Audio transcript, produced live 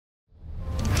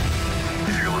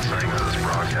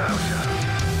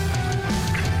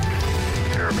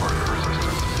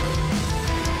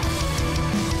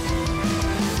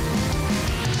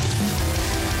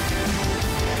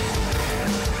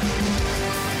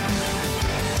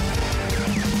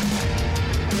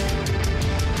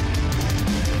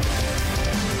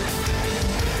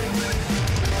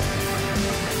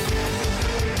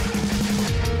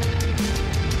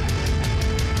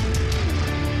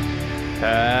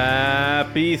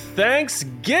Happy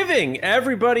Thanksgiving,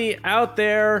 everybody out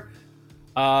there.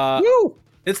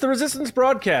 It's the Resistance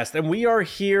Broadcast, and we are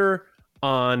here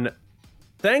on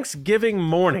Thanksgiving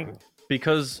morning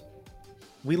because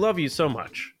we love you so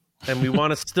much, and we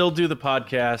want to still do the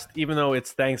podcast, even though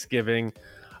it's Thanksgiving.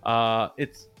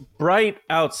 It's bright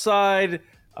outside.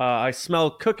 I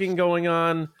smell cooking going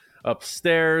on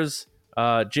upstairs.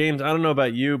 James, I don't know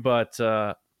about you, but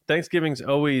Thanksgiving's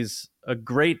always a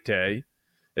great day.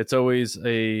 It's always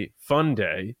a fun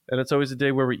day, and it's always a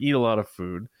day where we eat a lot of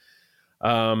food.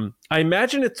 I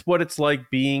imagine it's what it's like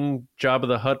being Jabba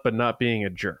the Hutt, but not being a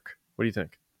jerk. What do you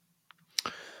think?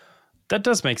 That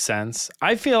does make sense.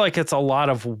 I feel like it's a lot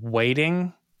of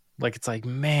waiting. Like, it's like,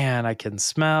 man, I can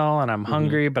smell and I'm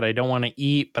hungry, but I don't want to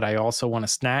eat, but I also want a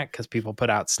snack because people put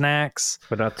out snacks.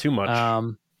 But not too much.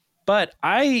 But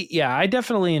I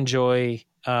definitely enjoy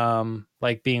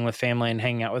like being with family and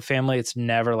hanging out with family. It's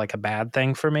never like a bad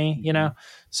thing for me, you know?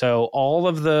 So all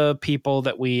of the people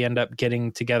that we end up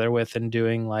getting together with and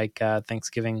doing like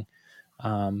Thanksgiving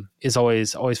is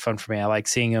always fun for me. I like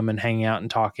seeing them and hanging out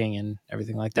and talking and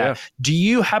everything like that. Yeah. Do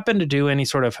you happen to do any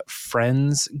sort of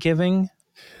Friendsgiving?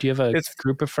 Do you have a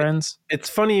group of friends? It's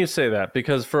funny you say that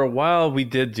because for a while we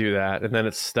did do that and then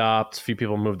it stopped. A few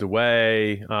people moved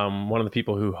away. One of the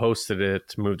people who hosted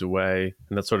it moved away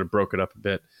and that sort of broke it up a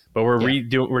bit. But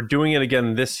we're doing it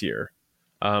again this year.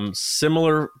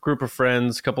 Similar group of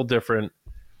friends, a couple different,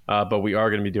 but we are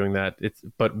going to be doing that.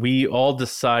 But we all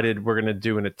decided we're going to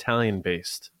do an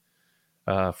Italian-based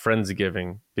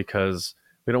Friendsgiving because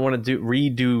we don't want to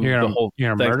redo the whole.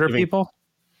 You're going to murder people?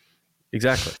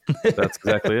 Exactly. That's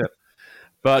exactly it.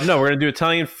 But no, we're going to do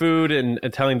Italian food and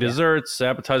Italian desserts,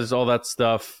 appetizers, all that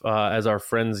stuff as our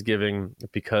Friendsgiving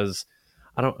because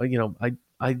I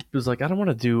was like, I don't want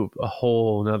to do a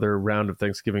whole another round of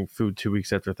Thanksgiving food 2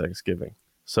 weeks after Thanksgiving.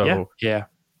 So yeah.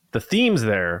 The theme's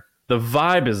there. The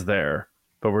vibe is there,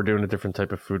 but we're doing a different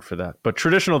type of food for that. But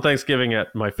traditional Thanksgiving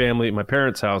at my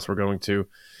parents' house, we're going to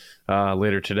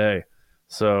later today.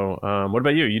 So what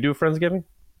about you? You do a Friendsgiving?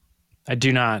 I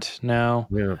do not. No.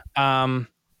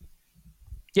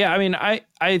 Yeah. I mean,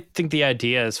 I think the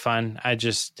idea is fun. I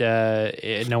just,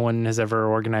 no one has ever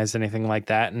organized anything like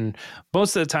that. And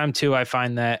most of the time too, I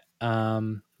find that,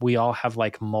 we all have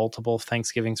like multiple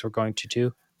Thanksgivings we're going to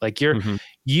do. Like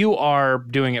you are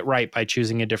doing it right by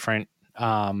choosing a different,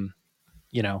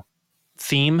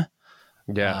 theme.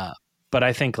 Yeah. But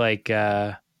I think like,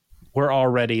 we're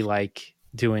already like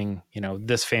doing,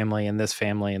 this family and this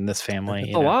family and this family.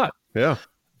 It's a lot. Yeah.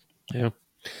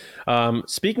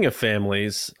 Speaking of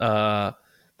families, the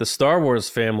Star Wars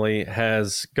family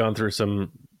has gone through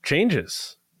some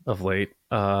changes of late.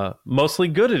 Mostly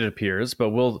good, it appears,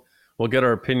 but we'll get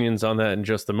our opinions on that in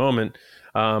just a moment.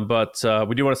 But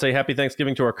we do want to say happy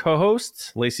Thanksgiving to our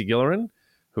co-host, Lacey Gillerin,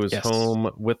 who is home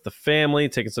with the family,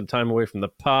 taking some time away from the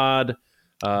pod.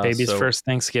 Baby's first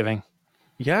Thanksgiving.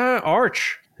 Yeah,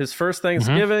 Arch, his first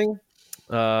Thanksgiving.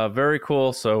 Very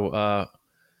cool. So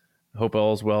hope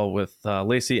all is well with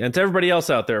Lacey. And to everybody else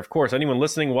out there, of course, anyone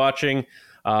listening, watching,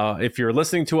 if you're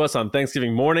listening to us on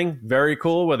Thanksgiving morning, very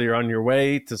cool, whether you're on your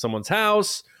way to someone's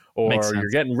house or you're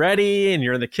getting ready and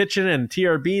you're in the kitchen and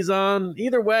TRB's on.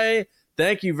 Either way,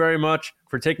 thank you very much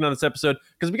for taking on this episode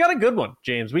because we got a good one,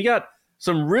 James. We got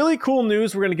some really cool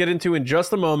news we're going to get into in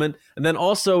just a moment. And then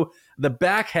also the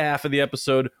back half of the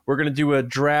episode, we're going to do a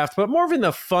draft, but more of in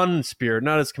the fun spirit,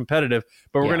 not as competitive,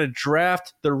 but we're going to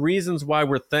draft the reasons why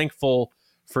we're thankful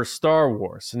for Star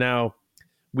Wars. Now,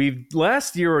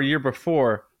 last year or year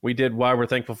before, we did why we're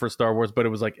thankful for Star Wars, but it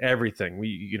was like everything.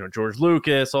 George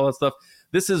Lucas, all that stuff.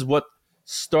 This is what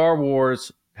Star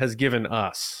Wars has given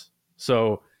us.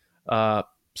 So,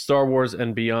 Star Wars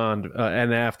and beyond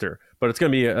and after. But it's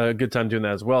going to be a good time doing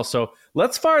that as well. So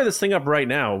let's fire this thing up right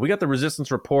now. We got the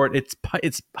Resistance Report. It's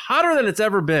hotter than it's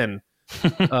ever been.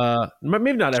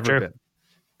 Maybe not ever been.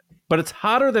 But it's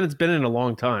hotter than it's been in a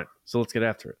long time. So let's get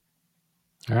after it.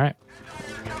 All right.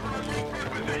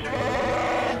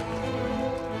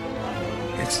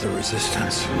 It's the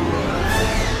Resistance.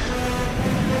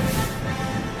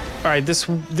 All right.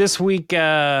 This week...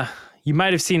 you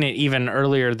might have seen it even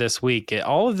earlier this week.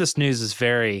 All of this news is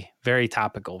very, very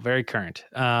topical, very current.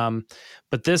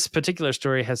 But this particular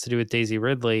story has to do with Daisy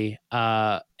Ridley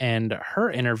and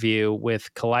her interview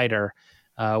with Collider,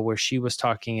 where she was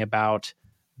talking about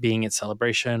being at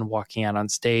Celebration, walking out on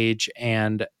stage,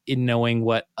 and in knowing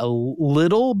what a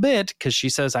little bit, because she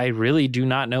says, I really do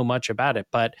not know much about it,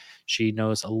 but she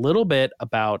knows a little bit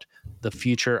about the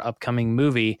future upcoming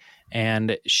movie.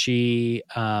 And she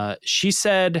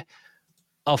said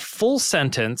a full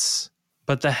sentence,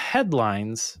 but the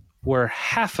headlines were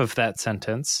half of that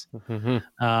sentence.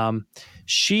 Mm-hmm.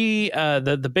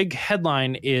 The big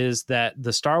headline is that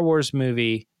the Star Wars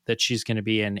movie that she's going to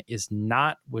be in is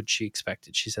not what she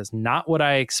expected. She says, not what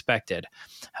I expected.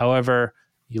 However,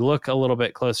 you look a little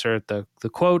bit closer at the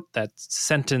quote, that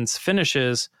sentence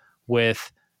finishes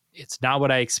with, it's not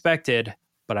what I expected,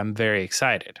 but I'm very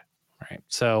excited. Right.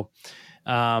 So,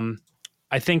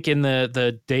 I think in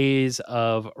the days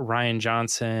of Rian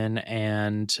Johnson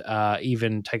and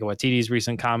even Taika Waititi's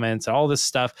recent comments, all this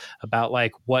stuff about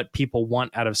like what people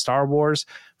want out of Star Wars,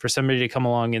 for somebody to come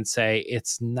along and say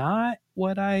it's not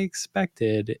what I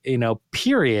expected,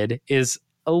 period, is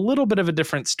a little bit of a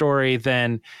different story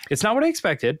than it's not what I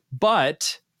expected,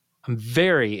 but I'm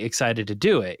very excited to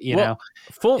do it. Is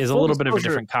a little bit of a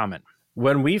different comment.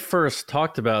 When we first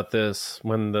talked about this,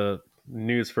 when the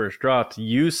news first dropped,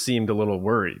 you seemed a little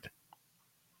worried.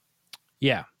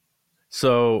 Yeah.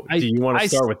 So do you want to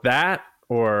start with that,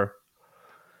 or?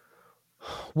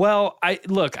 Well, I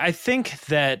think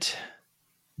that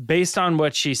based on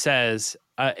what she says,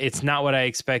 it's not what I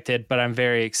expected, but I'm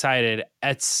very excited.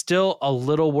 It's still a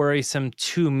little worrisome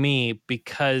to me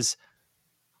because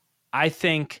I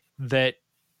think that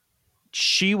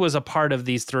she was a part of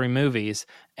these 3 movies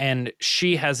and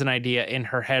she has an idea in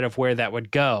her head of where that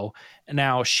would go.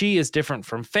 Now, she is different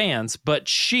from fans, but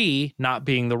she, not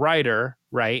being the writer,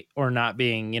 right, or not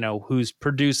being, who's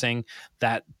producing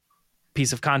that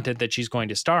piece of content that she's going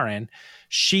to star in,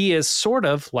 she is sort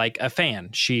of like a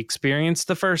fan. She experienced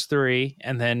the first 3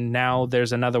 and then now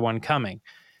there's another one coming.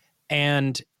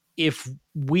 And if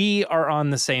we are on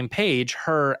the same page,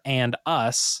 her and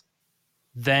us,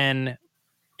 then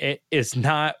it is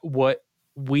not what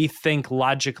we think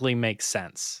logically makes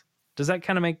sense. Does that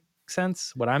kind of make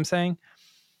sense, what I'm saying?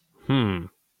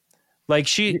 Like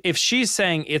if she's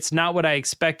saying it's not what I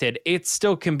expected, it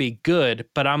still can be good,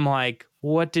 but I'm like,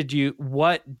 what did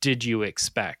you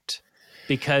expect?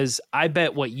 Because I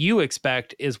bet what you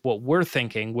expect is what we're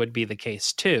thinking would be the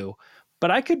case too. But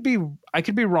I could be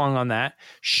wrong on that.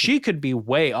 She could be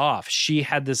way off. She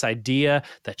had this idea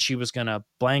that she was going to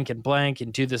blank and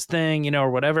do this thing, or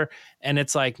whatever. And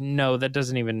it's like, no, that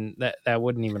doesn't even, that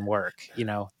wouldn't even work.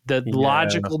 The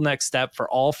logical next step for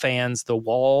all fans,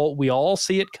 we all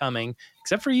see it coming,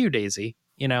 except for you, Daisy,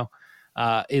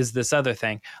 is this other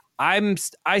thing. I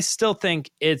still think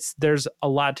there's a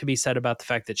lot to be said about the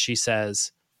fact that she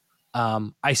says,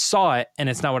 I saw it and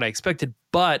it's not what I expected,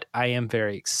 but I am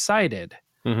very excited.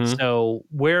 Mm-hmm. So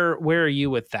where are you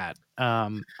with that?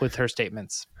 With her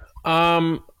statements?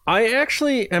 I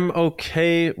actually am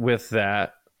okay with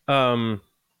that.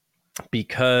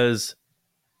 Because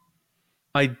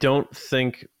I don't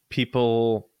think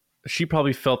she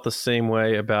probably felt the same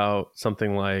way about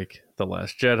something like The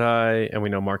Last Jedi. And we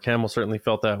know Mark Hamill certainly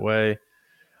felt that way.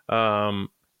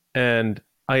 And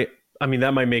I mean,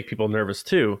 that might make people nervous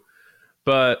too.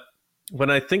 But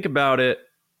when I think about it,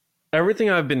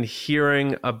 everything I've been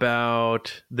hearing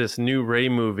about this new Rey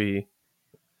movie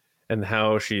and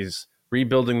how she's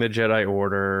rebuilding the Jedi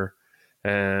Order,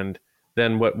 and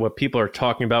then what people are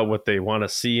talking about, what they want to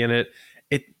see in it,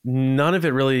 none of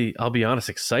it really, I'll be honest,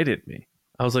 excited me.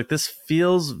 I was like, this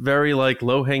feels very like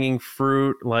low-hanging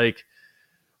fruit, like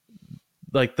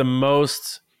the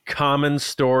most common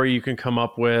story you can come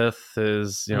up with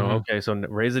is, okay, so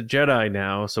Rey's a Jedi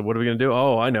now, so what are we going to do?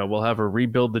 Oh, I know, we'll have her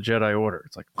rebuild the Jedi Order.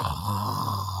 It's like,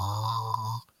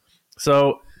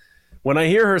 so when I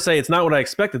hear her say it's not what I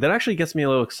expected, that actually gets me a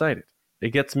little excited.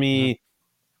 It gets me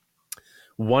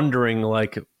wondering,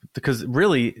 like, because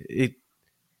really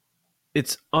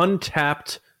it's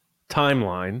untapped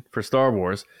timeline for Star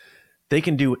Wars. They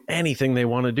can do anything they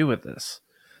want to do with this.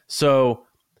 So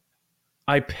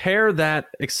I pair that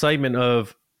excitement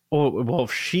of, oh, well,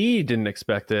 if she didn't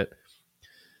expect it,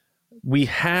 we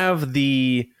have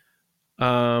the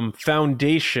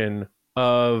foundation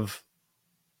of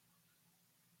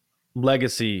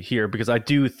legacy here, because I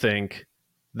do think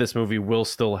this movie will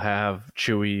still have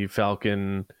Chewie,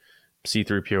 Falcon,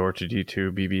 C-3PO,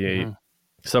 R2-D2, BB-8,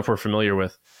 stuff we're familiar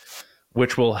with,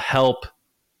 which will help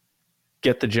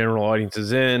get the general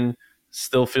audiences in,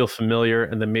 still feel familiar,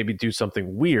 and then maybe do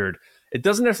something weird. It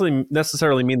doesn't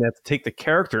necessarily mean they have to take the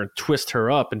character and twist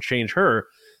her up and change her.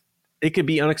 It could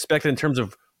be unexpected in terms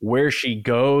of where she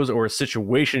goes or a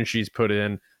situation she's put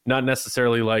in, not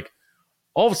necessarily like,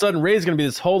 all of a sudden Rey's going to be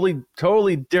this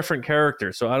totally different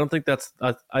character. So I don't think that's,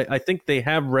 I think they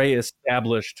have Rey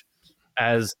established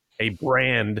as a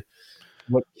brand,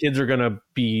 what kids are going to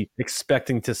be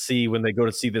expecting to see when they go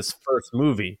to see this first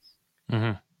movie. Mm-hmm.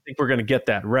 I think we're going to get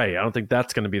that Rey. I don't think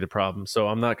that's going to be the problem. So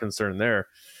I'm not concerned there.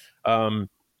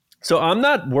 So I'm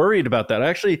not worried about that.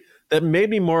 Actually, that made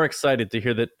me more excited to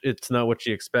hear that it's not what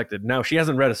she expected. Now, she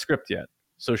hasn't read a script yet.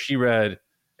 So she read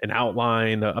an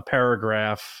outline, a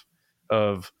paragraph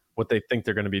of what they think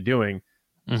they're going to be doing.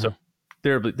 Mm-hmm. So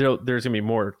there's going to be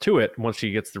more to it once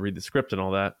she gets to read the script and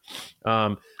all that.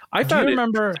 I found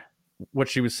remember what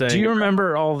she was saying. Do you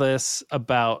remember all this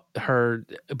about her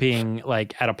being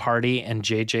like at a party and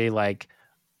JJ like,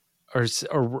 or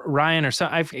Ryan or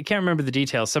something? I can't remember the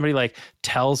details. Somebody like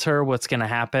tells her what's going to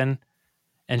happen.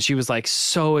 And she was like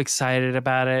so excited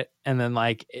about it. And then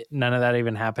like none of that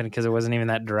even happened because it wasn't even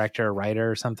that director or writer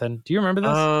or something. Do you remember this?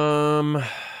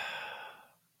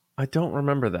 I don't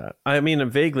remember that. I mean, I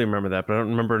vaguely remember that, but I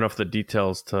don't remember enough of the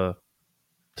details to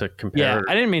compare. Yeah,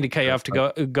 I didn't mean to cut you off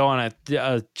to go on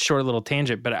a short little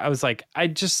tangent, but I was like, I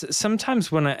just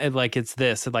sometimes when it's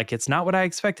this, like it's not what I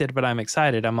expected, but I'm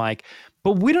excited. I'm like,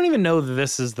 but we don't even know that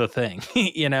this is the thing.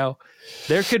 You know,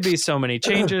 there could be so many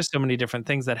changes, so many different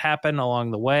things that happen along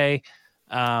the way.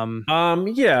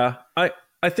 Yeah,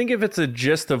 I think if it's a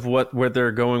gist of where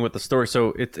they're going with the story,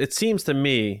 so it seems to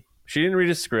me she didn't read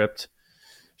a script,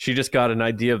 she just got an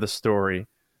idea of the story,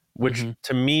 which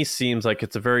to me seems like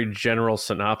it's a very general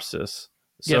synopsis.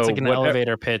 Yeah, it's like an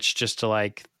elevator pitch just to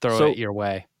like throw it your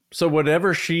way. So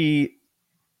whatever she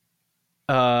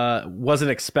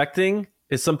wasn't expecting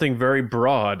is something very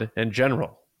broad and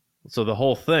general. So the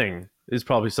whole thing is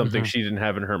probably something she didn't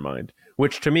have in her mind,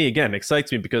 which to me, again,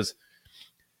 excites me because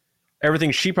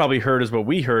everything she probably heard is what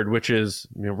we heard, which is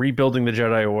rebuilding the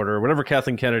Jedi Order, whatever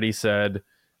Kathleen Kennedy said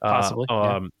possibly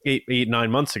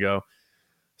 9 months ago.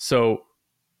 So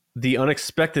the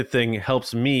unexpected thing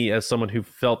helps me as someone who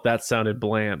felt that sounded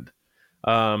bland.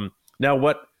 Now,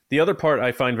 what the other part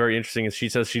I find very interesting is she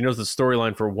says she knows the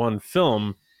storyline for one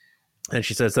film, and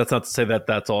she says that's not to say that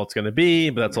that's all it's going to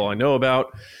be, but that's all I know about.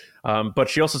 But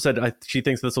she also said she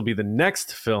thinks this will be the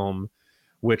next film,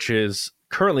 which is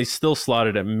currently still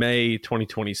slotted at May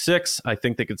 2026. I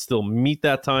think they could still meet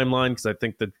that timeline because I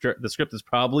think the script is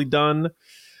probably done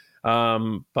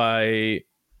by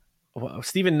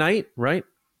Stephen Knight, right?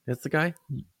 That's the guy.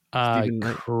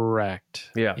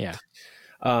 Correct. Yeah.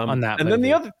 On that, and movie.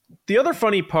 then the other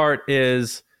funny part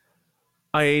is,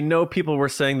 I know people were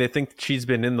saying they think she's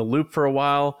been in the loop for a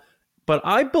while, but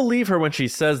I believe her when she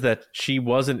says that she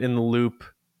wasn't in the loop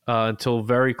until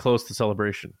very close to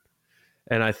Celebration.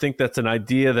 And I think that's an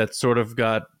idea that sort of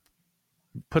got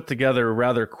put together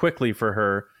rather quickly for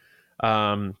her,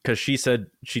 because she said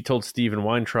she told Steven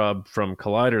Weintraub from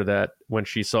Collider that when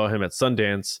she saw him at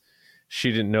Sundance,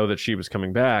 she didn't know that she was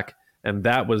coming back. And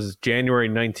that was January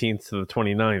 19th to the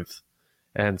 29th.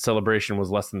 And Celebration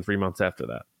was less than 3 months after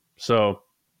that. So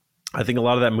I think a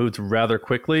lot of that moved rather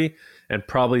quickly. And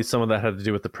probably some of that had to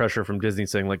do with the pressure from Disney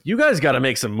saying, like, you guys got to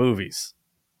make some movies.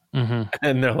 And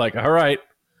they're like, all right,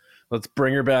 let's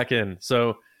bring her back in.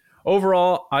 So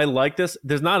overall, I like this.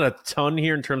 There's not a ton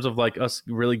here in terms of like us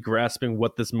really grasping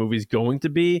what this movie's going to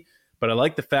be. But I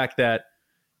like the fact that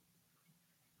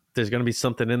there's going to be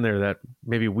something in there that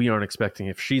maybe we aren't expecting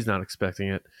if she's not expecting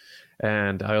it.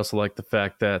 And I also like the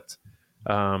fact that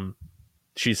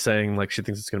she's saying like she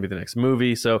thinks it's going to be the next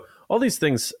movie. So all these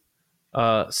things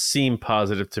seem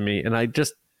positive to me. And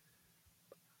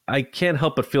I can't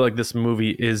help but feel like this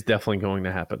movie is definitely going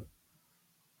to happen.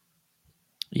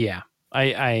 Yeah,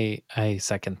 I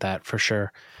second that for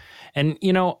sure. And,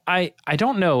 I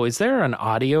don't know, is there an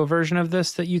audio version of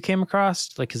this that you came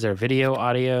across? Like, is there video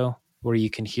audio where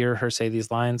you can hear her say these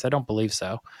lines? I don't believe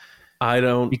so. I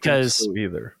don't think so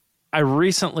either. I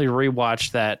recently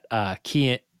rewatched that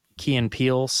Key and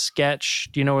Peele sketch.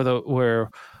 Do you know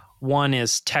where one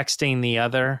is texting the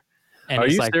other? And Are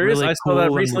you like serious? really I saw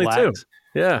that recently too.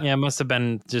 Yeah. Yeah, it must have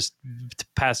been just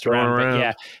passed around. But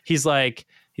yeah, he's like,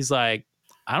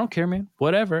 I don't care, man,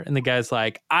 whatever. And the guy's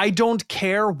like, I don't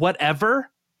care,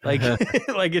 whatever. Like,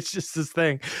 like it's just this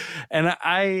thing. And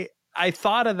I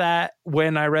thought of that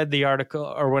when I read the article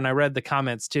or when I read the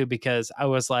comments too, because I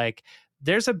was like,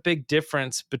 there's a big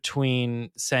difference between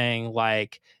saying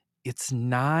like, it's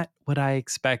not what I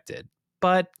expected,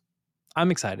 but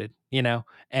I'm excited,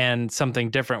 and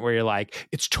something different where you're like,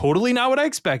 it's totally not what I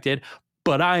expected,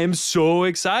 but I am so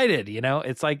excited.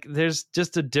 It's like, there's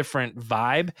just a different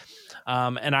vibe.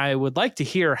 And I would like to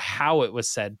hear how it was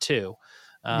said too.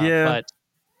 But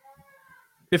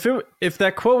if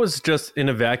that quote was just in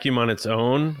a vacuum on its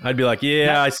own, I'd be like,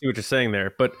 I see what you're saying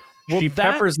there. But she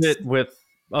peppers it with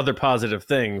other positive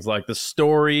things, like the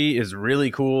story is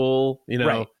really cool,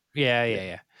 Right.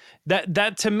 Yeah.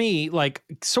 That to me, like,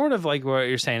 sort of like what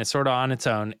you're saying, is sort of on its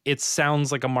own. It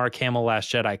sounds like a Mark Hamill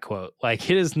Last Jedi quote. Like,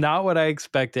 it is not what I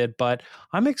expected, but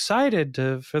I'm excited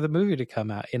for the movie to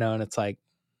come out, and it's like,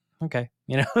 okay,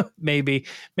 maybe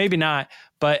not.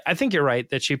 But I think you're right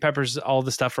that she peppers all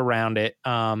the stuff around it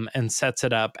and sets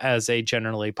it up as a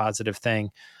generally positive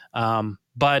thing.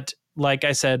 But like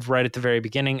I said right at the very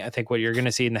beginning, I think what you're going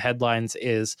to see in the headlines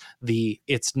is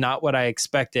it's not what I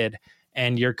expected.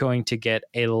 And you're going to get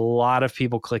a lot of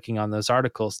people clicking on those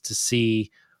articles to see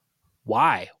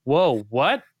why. Whoa,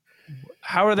 what?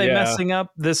 How are they messing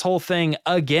up this whole thing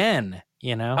again?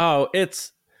 Oh,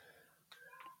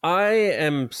 I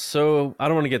don't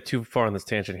want to get too far on this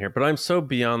tangent here, but I'm so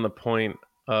beyond the point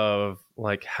of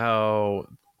like how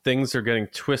things are getting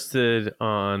twisted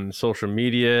on social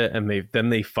media, and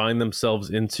they find themselves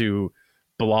into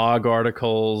blog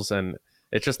articles, and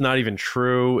it's just not even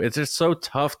true. It's just so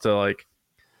tough to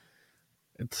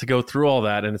go through all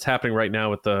that, and it's happening right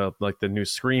now with the new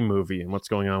Scream movie and what's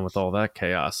going on with all that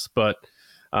chaos. But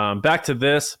back to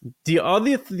this, the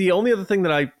only other thing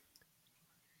that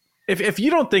if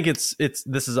you don't think this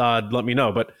is odd, let me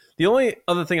know. But the only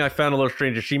other thing I found a little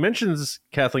strange is she mentions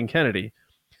Kathleen Kennedy,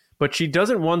 but she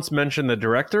doesn't once mention the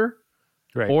director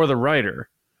or the writer.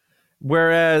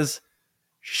 Whereas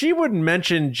she would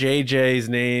mention JJ's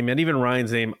name and even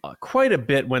Ryan's name quite a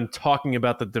bit when talking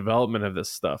about the development of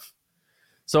this stuff.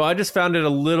 So I just found it a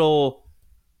little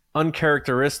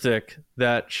uncharacteristic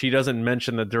that she doesn't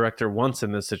mention the director once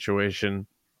in this situation.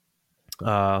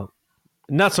 Not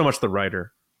so much the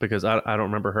writer, because I don't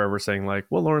remember her ever saying like,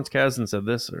 well, Lawrence Kasdan said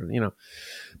this, or,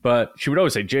 but she would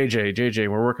always say, JJ,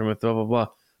 we're working with blah, blah, blah.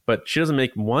 But she doesn't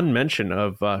make one mention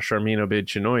of Sharmeen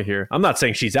Obaid-Chinoy here. I'm not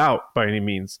saying she's out by any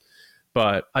means,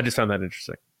 but I just found that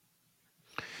interesting.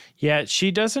 Yeah,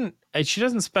 she doesn't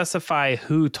specify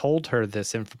who told her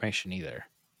this information either.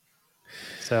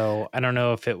 So I don't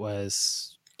know if it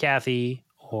was Kathy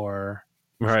or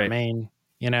Sharmeen,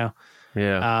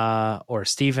 or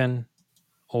Steven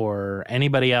or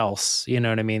anybody else, you know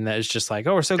what I mean? That is just like,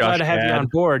 oh, we're so glad to have you on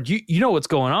board. You know what's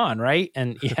going on, right?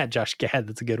 And yeah, Josh Gad,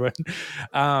 that's a good one.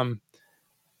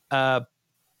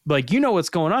 Like, you know what's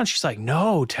going on. She's like,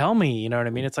 no, tell me, you know what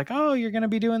I mean? It's like, oh, you're going to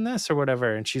be doing this or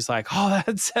whatever. And she's like, oh,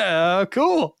 that's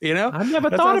cool. I've never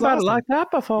thought about it like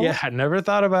that before. Yeah, I never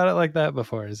thought about it like that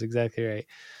before. Is exactly right.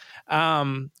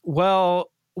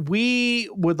 Well, we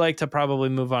would like to probably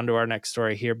move on to our next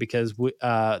story here, because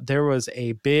there was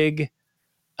a big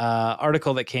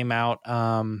article that came out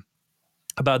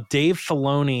about Dave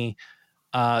Filoni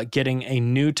getting a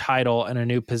new title and a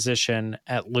new position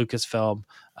at Lucasfilm,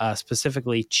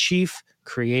 specifically Chief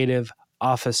Creative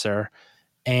Officer.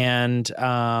 And,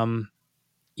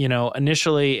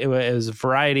 initially it was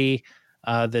Variety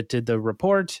that did the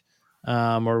report,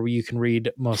 or you can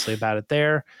read mostly about it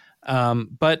there.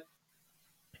 But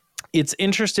it's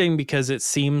interesting because it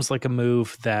seems like a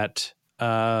move that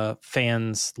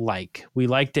fans like. We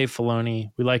like Dave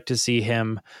Filoni. We like to see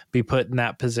him be put in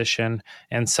that position.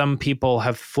 And some people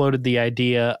have floated the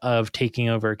idea of taking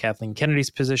over Kathleen Kennedy's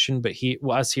position, but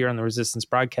us here on the Resistance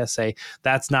broadcast say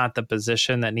that's not the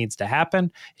position that needs to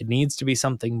happen. It needs to be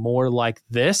something more like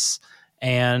this.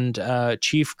 And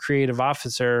Chief Creative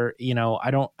Officer,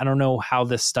 I don't know how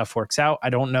this stuff works out.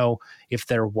 I don't know if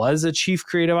there was a Chief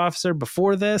Creative Officer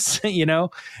before this.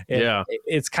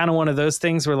 It's kind of one of those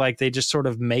things where like they just sort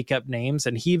of make up names.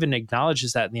 And he even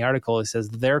acknowledges that in the article. He says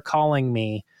they're calling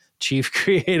me Chief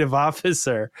Creative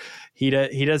Officer. He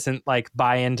doesn't like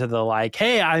buy into the like,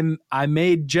 hey, I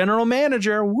made general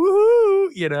manager.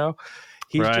 Woohoo!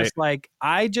 He's just like,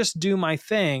 I just do my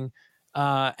thing.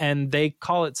 And they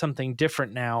call it something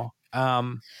different now.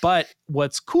 But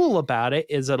what's cool about it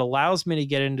is it allows me to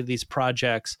get into these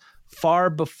projects far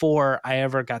before I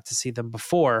ever got to see them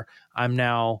before. I'm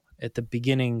now at the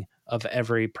beginning of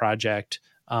every project,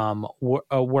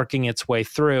 working its way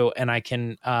through. And I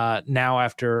can now,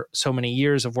 after so many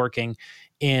years of working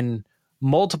in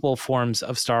multiple forms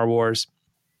of Star Wars,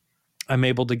 I'm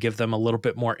able to give them a little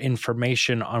bit more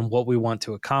information on what we want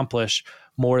to accomplish,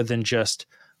 more than just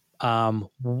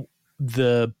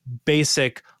the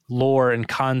basic lore and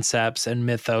concepts and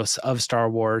mythos of Star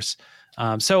Wars.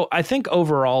 So I think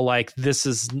overall, like this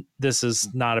is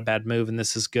not a bad move, and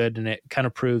this is good, and it kind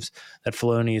of proves that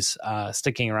Filoni's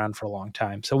sticking around for a long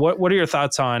time. So what are your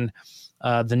thoughts on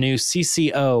the new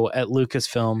CCO at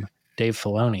Lucasfilm, Dave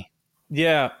Filoni?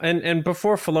 Yeah, and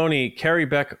before Filoni, Carrie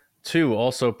Beck too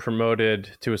also promoted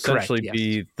to essentially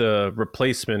be the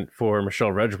replacement for Michelle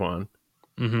Rejwan.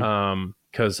 Mm-hmm.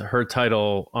 Because her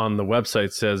title on the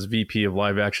website says VP of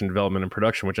Live Action Development and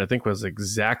Production, which I think was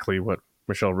exactly what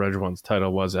Michelle Rejwan's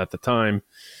title was at the time.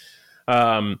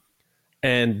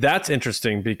 And that's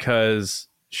interesting because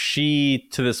she,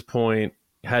 to this point,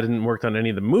 hadn't worked on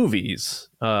any of the movies.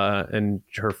 And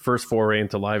her first foray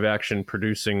into live action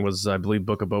producing was, I believe,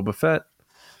 Book of Boba Fett,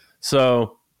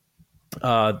 So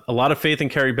a lot of faith in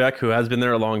Carrie Beck, who has been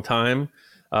there a long time.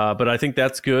 But I think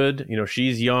that's good. You know,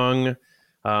 she's young.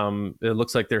 It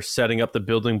looks like they're setting up the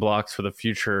building blocks for the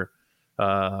future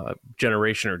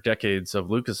generation or decades of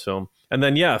Lucasfilm. And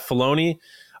then, yeah, Filoni,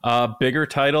 bigger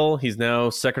title. He's now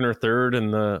second or third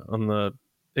on the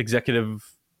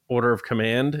executive order of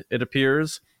command, it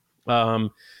appears. And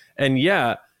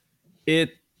yeah,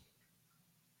 it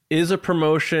is a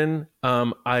promotion.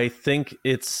 I think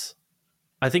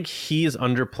he is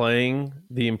underplaying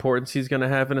the importance he's going to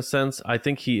have in a sense. I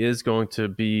think he is going to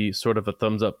be sort of a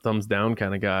thumbs up, thumbs down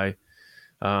kind of guy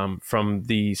from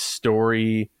the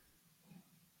story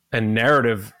and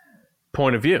narrative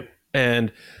point of view.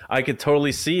 And I could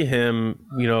totally see him,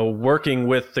 you know, working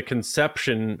with the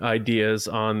conception ideas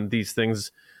on these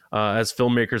things as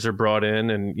filmmakers are brought in.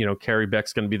 And, you know, Carrie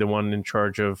Beck's going to be the one in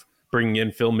charge of bringing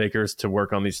in filmmakers to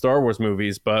work on these Star Wars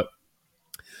movies. But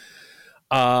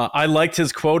I liked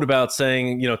his quote about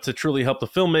saying, you know, to truly help the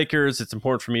filmmakers, it's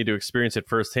important for me to experience it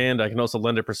firsthand. I can also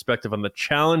lend a perspective on the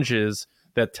challenges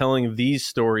that telling these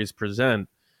stories present.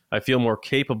 I feel more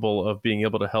capable of being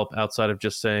able to help outside of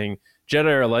just saying Jedi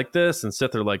are like this and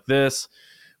Sith are like this,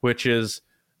 which is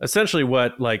essentially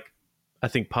what, like, I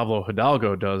think Pablo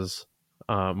Hidalgo does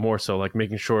more so, like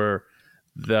making sure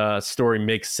the story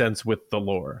makes sense with the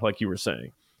lore, like you were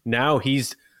saying. Now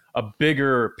he's a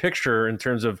bigger picture in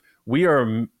terms of we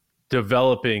are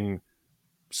developing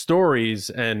stories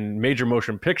and major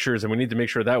motion pictures, and we need to make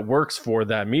sure that works for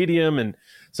that medium. And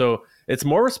so it's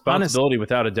more responsibility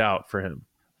without a doubt for him.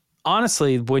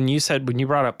 Honestly, when you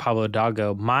brought up Pablo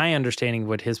Hidalgo, my understanding of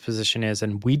what his position is,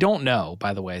 and we don't know,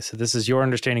 by the way, so this is your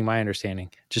understanding, my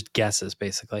understanding, just guesses,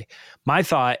 basically. My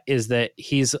thought is that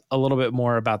he's a little bit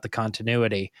more about the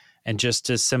continuity and just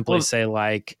to simply say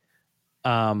like,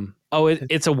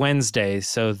 it's a Wednesday,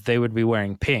 so they would be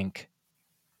wearing pink.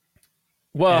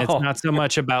 Well, and it's not so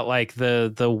much about like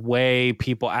the way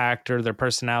people act or their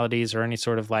personalities or any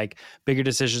sort of like bigger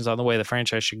decisions on the way the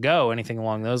franchise should go, anything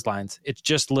along those lines. It's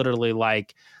just literally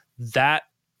like that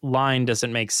line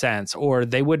doesn't make sense, or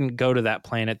they wouldn't go to that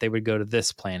planet. They would go to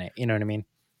this planet. You know what I mean?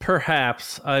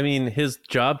 Perhaps. I mean, his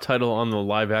job title on the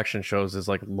live action shows is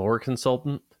like lore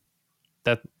consultant.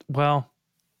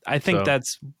 I think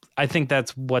that's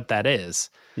what that is.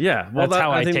 Yeah. Well, that's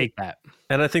how I take that.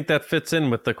 And I think that fits in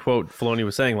with the quote Filoni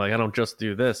was saying, like, I don't just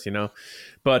do this, you know,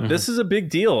 but this is a big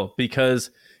deal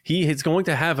because he is going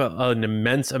to have an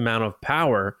immense amount of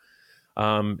power.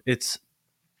 It's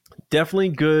definitely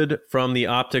good from the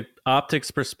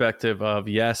optics perspective of,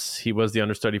 yes, he was the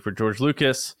understudy for George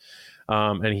Lucas.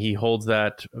 And he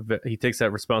takes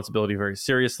that responsibility very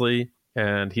seriously.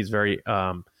 And he's very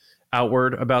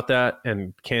outward about that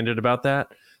and candid about that.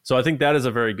 So I think that is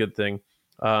a very good thing.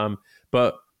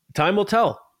 But time will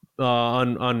tell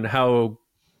on how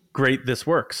great this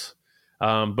works.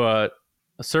 But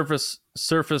a surface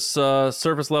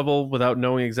level, without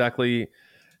knowing exactly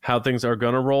how things are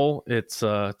going to roll, it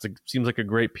seems like a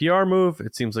great PR move.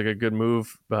 It seems like a good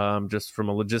move just from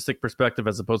a logistic perspective,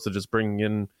 as opposed to just bringing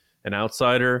in an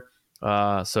outsider.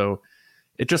 So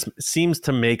it just seems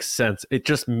to make sense. It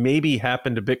just maybe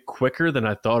happened a bit quicker than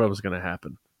I thought it was going to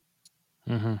happen.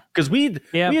 Because we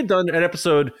had done an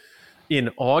episode in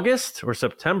August or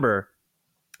September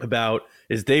about,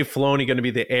 is Dave Filoni going to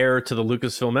be the heir to the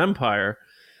Lucasfilm empire?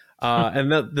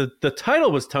 And the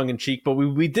title was tongue-in-cheek, but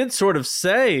we did sort of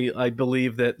say, I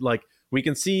believe, that like we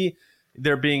can see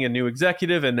there being a new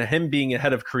executive and him being a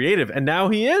head of creative, and now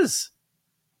he is.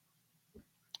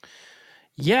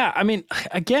 Yeah, I mean,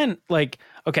 again, like,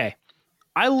 okay,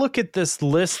 I look at this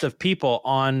list of people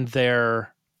on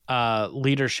their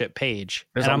leadership page,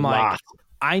 and I'm like,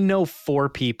 I know 4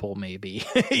 people, maybe.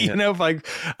 You know, like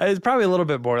it's probably a little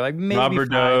bit more, like maybe Robert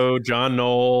Doe, John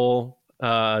Knoll,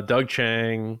 Doug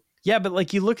Chang. Yeah, but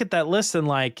like you look at that list and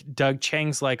like Doug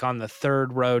Chang's like on the 3rd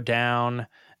row down.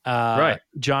 Right.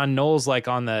 John Knoll's like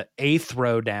on the 8th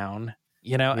row down,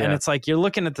 you know, and it's like you're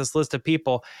looking at this list of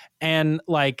people and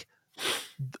like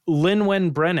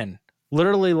Lin-Wen Brennan,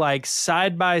 literally like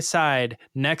side by side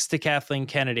next to Kathleen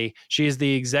Kennedy. She is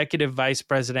the executive vice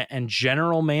president and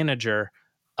general manager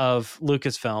of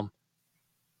Lucasfilm.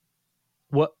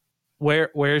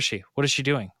 Where is she? What is she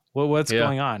doing? What's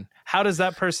going on? How does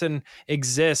that person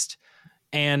exist?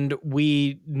 And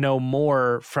we know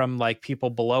more from like people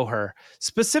below her,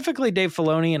 specifically Dave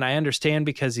Filoni. And I understand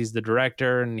because he's the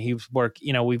director and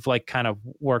we've like kind of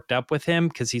worked up with him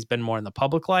because he's been more in the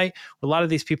public light. A lot of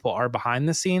these people are behind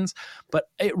the scenes, but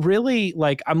it really,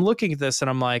 like, I'm looking at this and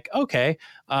I'm like, okay,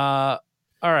 all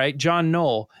right, John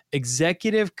Knoll,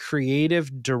 executive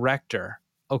creative director.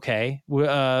 Okay.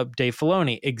 Dave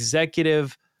Filoni,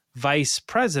 executive vice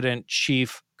president,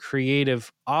 chief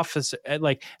creative officer.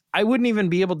 Like, I wouldn't even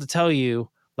be able to tell you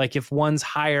like if one's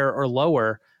higher or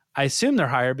lower. I assume they're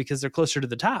higher because they're closer to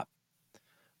the top.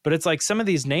 But it's like some of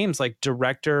these names, like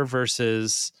director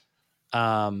versus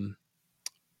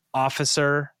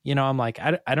officer, I'm like,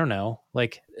 I don't know.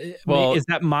 Like, Well, is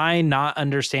that my not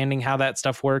understanding how that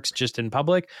stuff works just in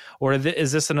public? Or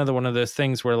is this another one of those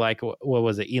things where, like, what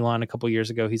was it? Elon a couple years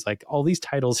ago, he's like, all these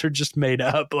titles are just made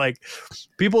up. Like,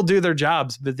 people do their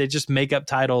jobs, but they just make up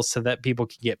titles so that people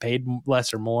can get paid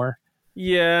less or more.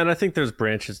 yeah, and I think there's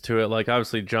branches to it. Like,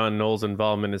 obviously, John Knoll's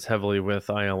involvement is heavily with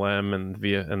ILM and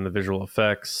the visual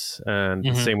effects, and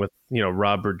the same with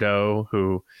Rob Bordeaux,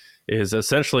 who is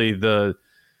essentially the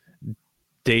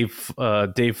Dave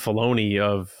Filoni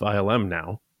of ILM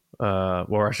now.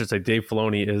 Or I should say, Dave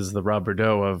Filoni is the Rob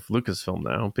Bordeaux of Lucasfilm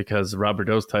now, because Rob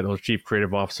Bordeaux's title is Chief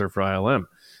Creative Officer for ILM,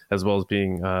 as well as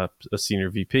being a senior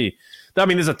VP. I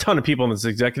mean, there's a ton of people on this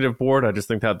executive board. I just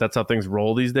think that's how things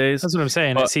roll these days. That's what I'm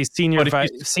saying. I see senior vice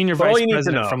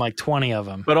president from like 20 of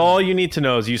them. But all you need to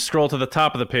know is you scroll to the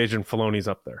top of the page and Filoni's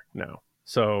up there now.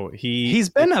 So he's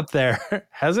been up there,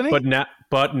 hasn't he?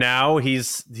 But now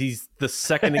he's the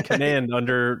second in command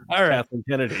under Kathleen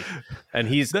Kennedy, and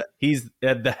he's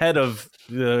at the head of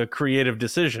the creative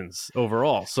decisions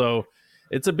overall. So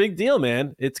it's a big deal,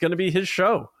 man. It's going to be his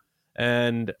show,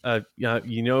 and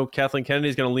Kathleen Kennedy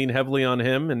is going to lean heavily on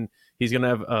him, and he's going to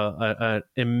have an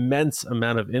immense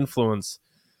amount of influence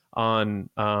on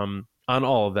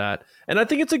all of that. And I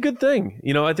think it's a good thing.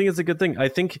 I think it's a good thing. I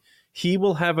think he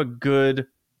will have a good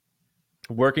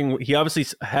he obviously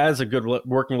has a good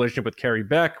working relationship with Carrie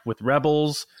Beck, with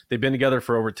Rebels. They've been together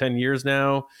for over 10 years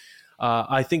now.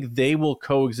 I think they will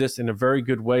coexist in a very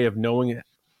good way of knowing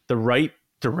the right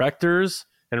directors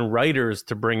and writers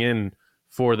to bring in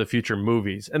for the future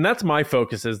movies. And that's my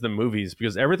focus, is the movies,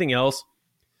 because everything else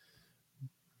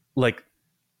like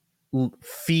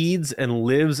feeds and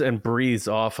lives and breathes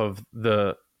off of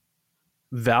the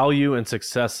value and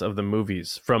success of the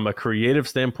movies from a creative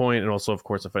standpoint, and also, of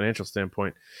course, a financial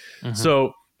standpoint.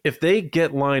 So if they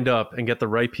get lined up and get the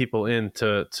right people in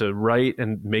to write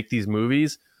and make these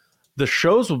movies, the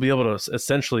shows will be able to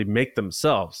essentially make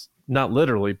themselves. Not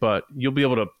literally, but you'll be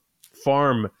able to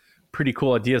farm pretty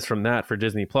cool ideas from that for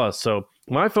Disney Plus. So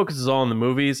my focus is all on the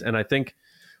movies, and I think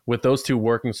with those two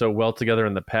working so well together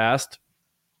in the past,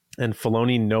 and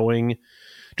Filoni knowing,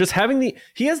 just having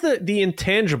he has the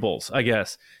intangibles, I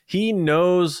guess. He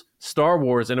knows Star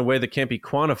Wars in a way that can't be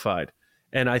quantified.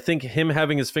 And I think him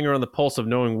having his finger on the pulse of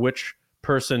knowing which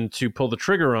person to pull the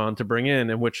trigger on to bring in,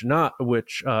 and which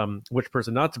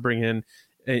person not to bring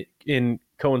in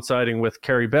coinciding with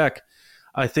Carrie Beck,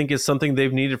 I think is something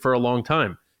they've needed for a long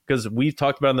time. Because we've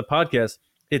talked about in the podcast,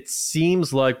 it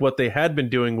seems like what they had been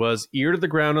doing was ear to the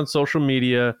ground on social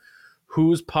media.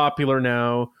 Who's popular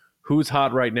now? Who's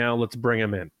hot right now? Let's bring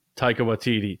him in. Taika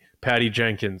Waititi, Patty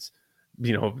Jenkins.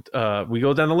 We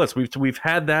go down the list. We've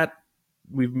had that.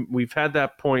 We've had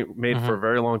that point made for a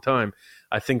very long time.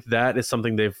 I think that is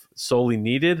something they've solely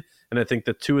needed, and I think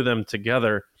the two of them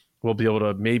together will be able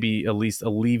to maybe at least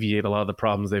alleviate a lot of the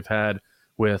problems they've had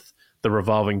with the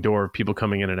revolving door of people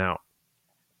coming in and out.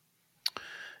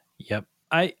 Yep.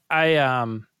 I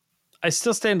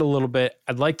still stand a little bit.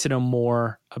 I'd like to know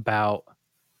more about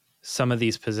some of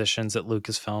these positions at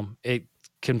Lucasfilm. It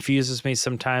confuses me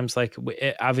sometimes. Like,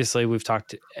 obviously we've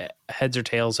talked heads or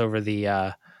tails over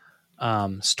the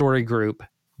story group,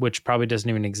 which probably doesn't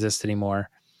even exist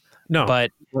anymore. No, but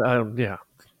I don't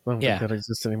think that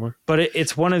exists anymore. But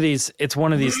it's one of these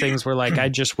things where, like, I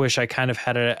just wish I kind of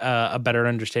had a better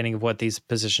understanding of what these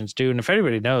positions do. And if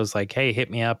anybody knows, like, hey, hit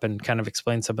me up and kind of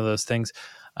explain some of those things.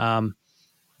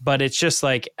 But it's just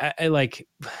like, I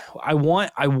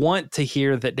want to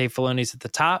hear that Dave Filoni's at the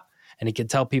top and he can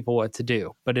tell people what to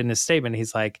do. But in his statement,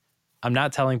 he's like, I'm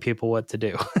not telling people what to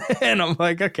do. And I'm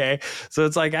like, okay. So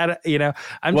it's like, I'm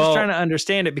just trying to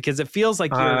understand it, because it feels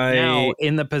like you're now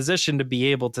in the position to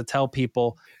be able to tell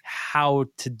people how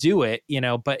to do it,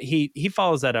 but he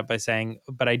follows that up by saying,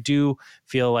 but I do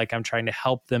feel like I'm trying to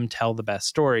help them tell the best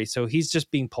story. So he's just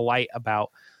being polite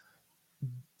about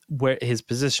where his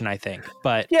position, I think.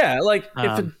 But yeah, like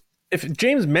if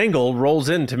James Mangold rolls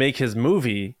in to make his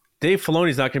movie, Dave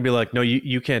Filoni's not going to be like, no,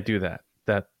 you can't do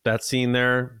that scene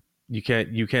there. You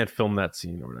can't film that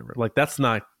scene or whatever. Like, that's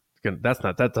not going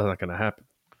to happen.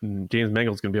 And James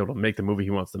Mangold's going to be able to make the movie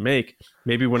he wants to make.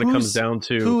 Maybe when it comes down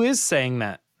to who is saying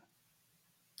that,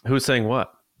 who's saying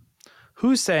what,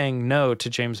 who's saying no to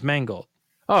James Mangold?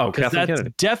 Oh, Kathleen Kennedy.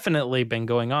 That's definitely been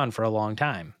going on for a long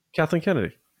time. Kathleen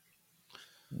Kennedy.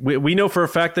 We know for a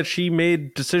fact that she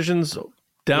made decisions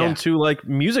down to like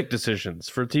music decisions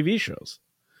for TV shows.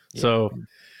 Yeah. So,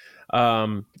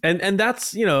 and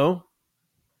that's, you know,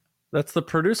 that's the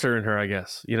producer in her, I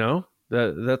guess, you know,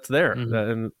 that's there,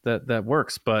 and that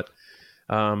works. But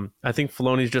I think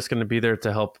Filoni's just going to be there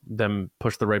to help them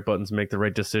push the right buttons, make the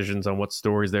right decisions on what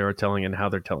stories they are telling and how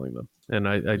they're telling them. And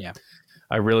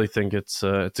I really think it's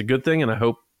a good thing, and I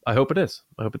hope it is.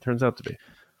 I hope it turns out to be.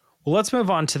 Well, let's move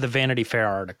on to the Vanity Fair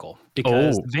article,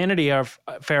 because the Vanity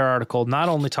Fair article not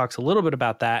only talks a little bit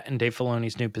about that and Dave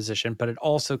Filoni's new position, but it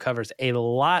also covers a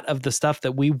lot of the stuff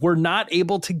that we were not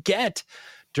able to get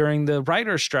during the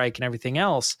writer's strike and everything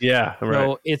else. Yeah, right.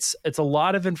 So it's a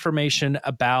lot of information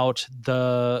about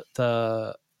the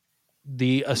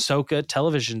Ahsoka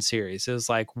television series. It was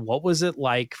like, what was it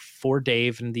like for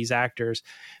Dave and these actors?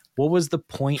 What was the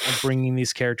point of bringing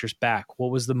these characters back? What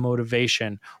was the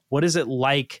motivation? What is it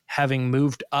like having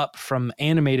moved up from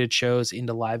animated shows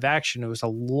into live action? It was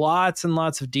lots and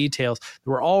lots of details that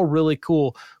were all really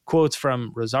cool. Quotes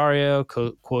from Rosario,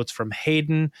 quotes from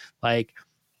Hayden, like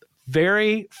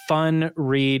very fun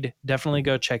read. Definitely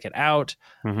go check it out.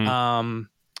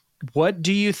 What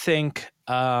do you think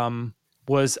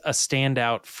was a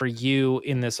standout for you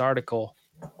in this article?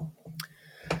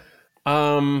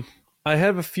 I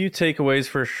have a few takeaways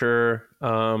for sure.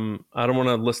 I don't want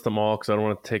to list them all because I don't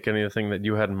want to take anything that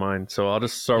you had in mind. So I'll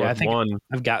just start with one.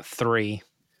 I've got 3.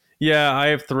 Yeah, I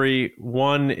have 3.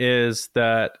 One is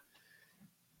that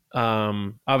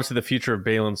obviously the future of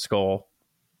Balin's skull.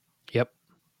 Yep.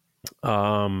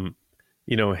 You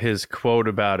know, his quote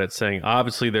about it saying,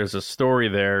 obviously there's a story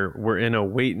there. We're in a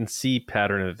wait and see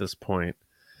pattern at this point.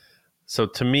 So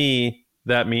to me,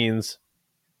 that means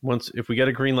if we get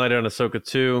a green light on Ahsoka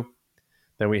 2,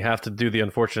 then we have to do the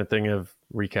unfortunate thing of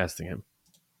recasting him.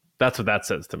 That's what that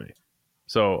says to me.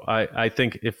 So I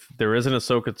think if there is an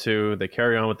Ahsoka 2, they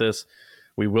carry on with this,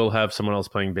 we will have someone else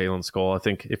playing Balin's skull. I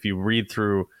think if you read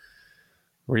through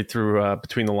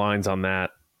between the lines on that,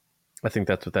 I think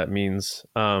that's what that means.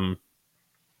 And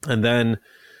then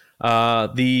I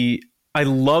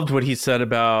loved what he said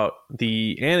about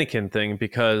the Anakin thing,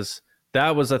 because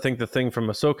that was, I think, the thing from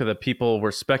Ahsoka that people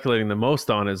were speculating the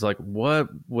most on, is like, what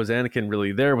was Anakin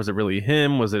really there? Was it really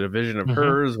him? Was it a vision of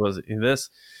hers? Was it this?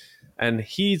 And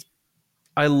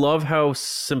I love how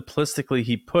simplistically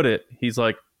he put it. He's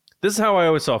like, this is how I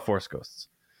always saw Force ghosts.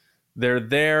 They're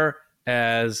there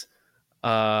as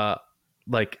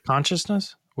like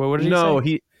consciousness. What did he say? No,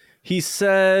 he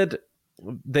said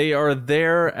they are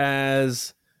there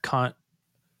as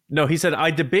No, he said,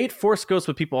 I debate Force ghosts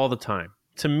with people all the time.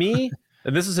 To me,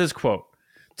 and this is his quote,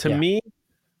 to me,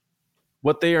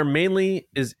 what they are mainly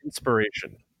is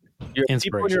inspiration. You have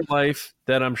people in your life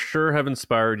that I'm sure have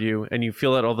inspired you, and you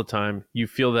feel that all the time. You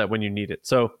feel that when you need it.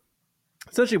 So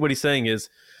essentially what he's saying is,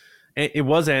 it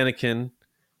was Anakin.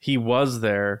 He was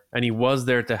there, and he was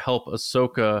there to help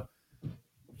Ahsoka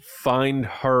find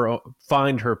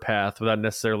her path without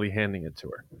necessarily handing it to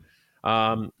her.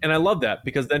 And I love that,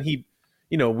 because then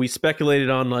we speculated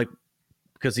on, like,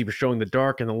 because he was showing the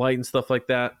dark and the light and stuff like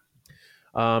that.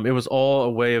 It was all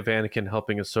a way of Anakin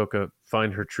helping Ahsoka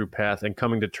find her true path and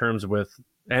coming to terms with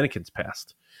Anakin's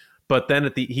past. But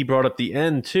then he brought up the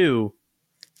end too,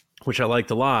 which I liked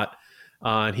a lot.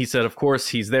 And he said, of course,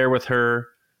 he's there with her.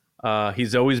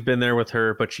 He's always been there with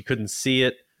her, but she couldn't see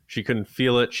it. She couldn't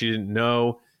feel it. She didn't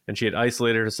know. And she had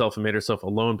isolated herself and made herself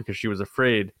alone because she was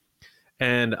afraid.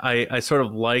 And I sort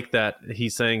of like that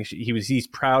he's saying he's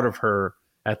proud of her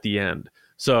at the end.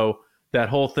 So that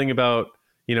whole thing about,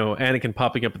 Anakin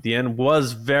popping up at the end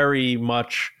was very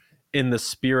much in the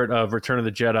spirit of Return of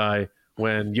the Jedi,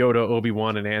 when Yoda,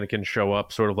 Obi-Wan, and Anakin show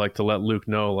up, sort of like to let Luke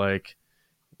know, like,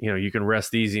 you can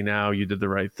rest easy now. You did the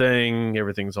right thing.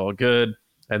 Everything's all good.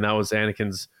 And that was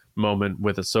Anakin's moment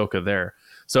with Ahsoka there.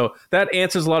 So that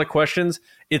answers a lot of questions.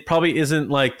 It probably isn't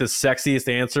like the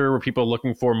sexiest answer where people are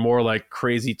looking for more like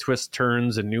crazy twists,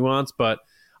 turns, and nuance, but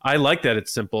I like that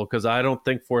it's simple, because I don't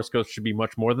think Force Ghosts should be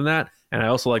much more than that. And I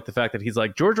also like the fact that he's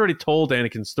like, George already told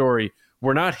Anakin's story.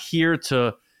 We're not here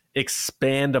to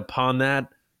expand upon that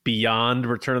beyond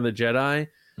Return of the Jedi.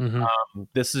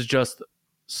 This is just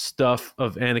stuff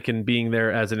of Anakin being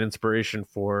there as an inspiration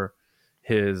for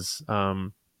his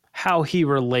how he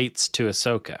relates to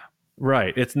Ahsoka.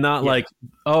 Right. It's not like,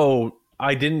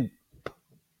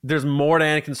 there's more to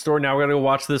Anakin's story. Now we're going to go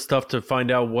watch this stuff to find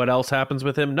out what else happens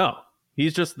with him. No,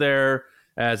 he's just there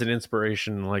as an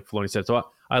inspiration, like Filoni said. So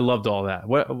I loved all that.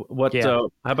 How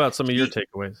about some of your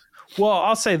takeaways? Well,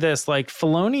 I'll say this, like,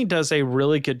 Filoni does a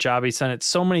really good job. He's done it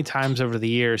so many times over the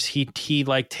years. He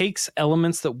like takes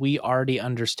elements that we already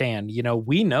understand.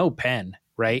 We know pen,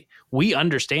 right? We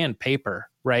understand paper.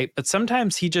 right? But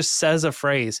sometimes he just says a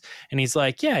phrase and he's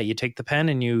like, yeah, you take the pen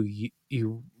and you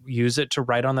use it to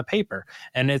write on the paper.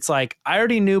 And it's like, I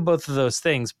already knew both of those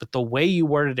things, but the way you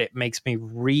worded it makes me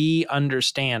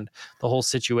re-understand the whole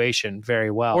situation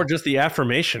very well. Or just the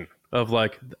affirmation of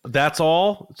like, that's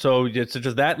all. So it's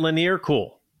just that linear.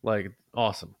 Cool. Like,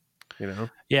 awesome. You know?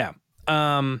 Yeah.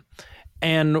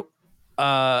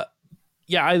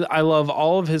 Yeah, I love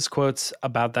all of his quotes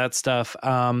about that stuff.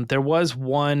 There was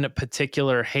one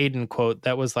particular Hayden quote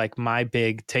that was like my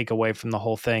big takeaway from the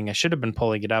whole thing. I should have been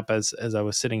pulling it up as I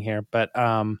was sitting here, but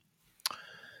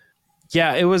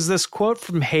yeah, it was this quote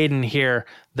from Hayden here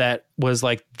that was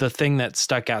like the thing that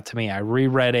stuck out to me. I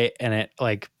reread it and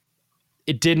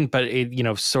it didn't, but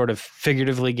it, sort of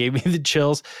figuratively gave me the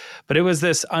chills. But it was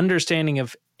this understanding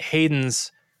of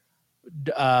Hayden's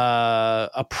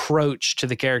approach to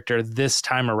the character this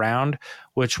time around,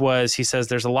 which was, he says,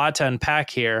 there's a lot to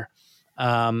unpack here.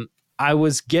 I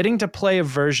was getting to play a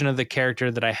version of the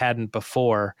character that I hadn't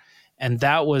before, and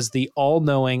that was the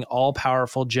all-knowing,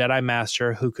 all-powerful Jedi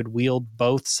Master who could wield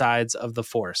both sides of the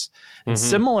Force. And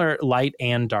similar, light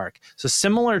and dark. So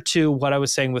similar to what I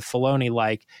was saying with Filoni,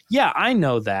 like, yeah, I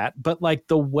know that, but like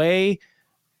the way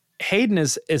Hayden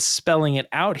is spelling it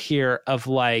out here of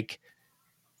like,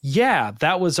 yeah,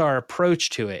 that was our approach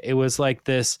to it. It was like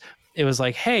this. It was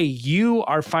like, hey, you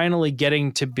are finally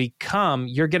getting to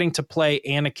you're getting to play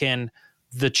Anakin,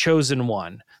 the chosen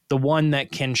one, the one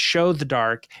that can show the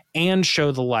dark and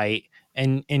show the light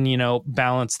and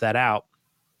balance that out.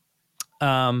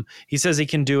 He says he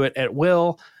can do it at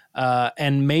will,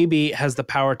 and maybe has the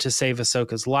power to save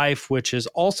Ahsoka's life, which is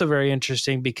also very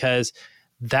interesting because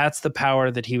that's the power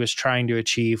that he was trying to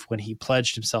achieve when he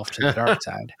pledged himself to the dark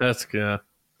side. That's good.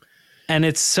 And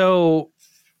it's so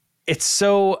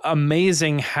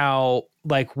amazing how,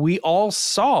 like, we all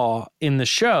saw in the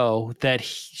show that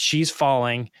she's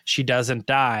falling, she doesn't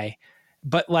die.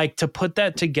 But like, to put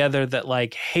that together, that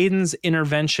like Hayden's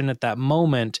intervention at that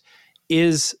moment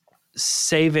is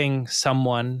saving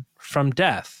someone from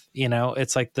death.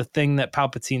 It's like the thing that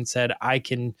Palpatine said, I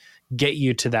can get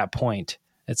you to that point.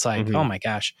 It's like, oh my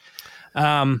gosh.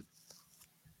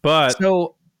 But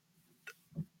so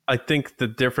I think the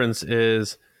difference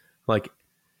is like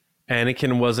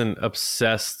Anakin wasn't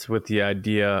obsessed with the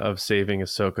idea of saving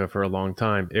Ahsoka for a long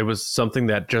time. It was something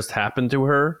that just happened to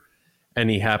her, and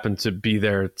he happened to be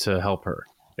there to help her.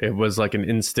 It was like an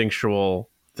instinctual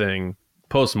thing,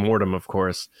 post-mortem, of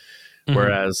course.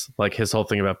 Whereas like his whole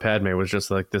thing about Padme was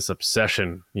just like this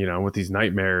obsession, with these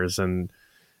nightmares and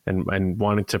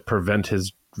wanting to prevent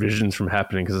his visions from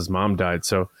happening because his mom died.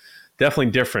 So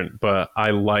definitely different, but I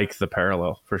like the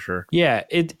parallel for sure. Yeah,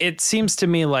 it seems to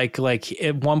me like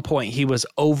at one point he was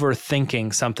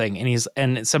overthinking something,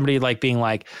 and somebody like being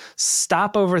like,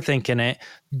 stop overthinking it,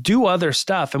 do other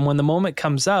stuff, and when the moment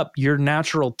comes up, your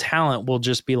natural talent will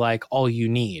just be like all you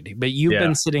need. But you've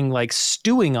been sitting like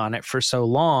stewing on it for so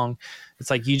long,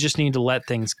 it's like you just need to let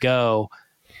things go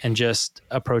and just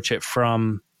approach it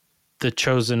from the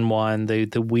chosen one, the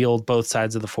wield both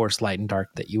sides of the Force, light and dark,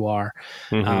 that you are.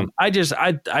 I just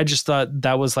thought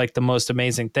that was like the most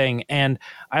amazing thing. And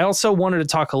I also wanted to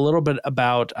talk a little bit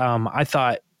about, I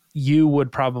thought you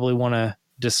would probably want to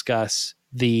discuss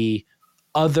the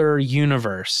other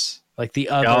universe, like the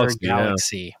other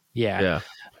galaxy. Yeah.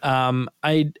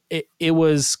 It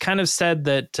was kind of said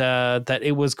that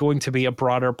it was going to be a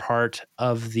broader part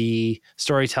of the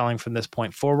storytelling from this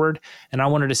point forward. And I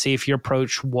wanted to see if your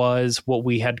approach was what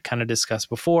we had kind of discussed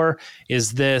before.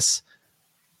 Is this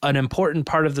an important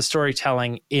part of the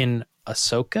storytelling in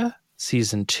Ahsoka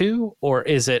season 2, or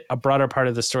is it a broader part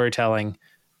of the storytelling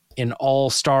in all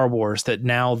Star Wars, that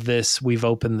now we've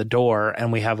opened the door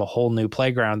and we have a whole new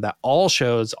playground that all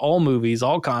shows, all movies,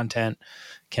 all content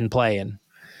can play in?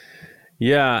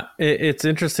 Yeah, it's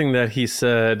interesting that he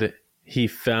said he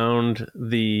found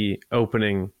the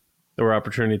opening or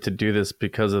opportunity to do this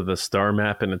because of the star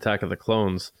map in Attack of the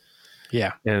Clones.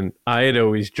 Yeah. And I had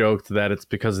always joked that it's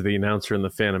because of the announcer in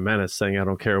The Phantom Menace saying, I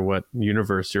don't care what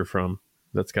universe you're from.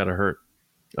 That's got to hurt.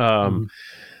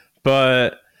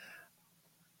 But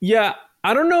yeah,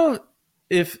 I don't know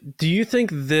do you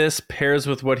think this pairs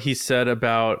with what he said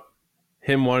about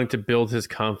him wanting to build his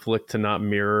conflict to not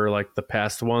mirror like the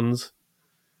past ones?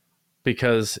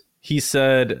 Because he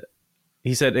said,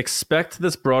 expect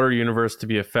this broader universe to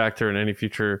be a factor in any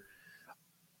future.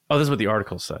 Oh, this is what the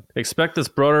article said. Expect this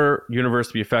broader universe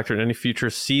to be a factor in any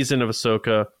future season of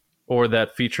Ahsoka or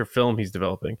that feature film he's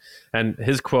developing. And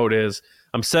his quote is,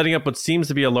 I'm setting up what seems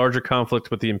to be a larger conflict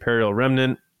with the Imperial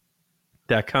Remnant.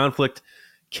 That conflict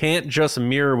can't just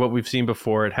mirror what we've seen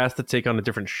before. It has to take on a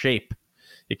different shape.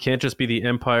 It can't just be the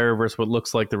Empire versus what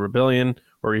looks like the Rebellion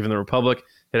or even the Republic.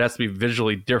 It has to be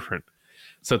visually different.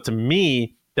 So to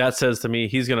me, that says to me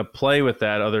he's going to play with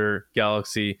that other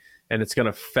galaxy, and it's going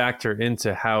to factor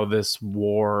into how this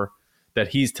war that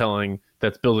he's telling,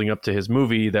 that's building up to his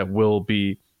movie, that will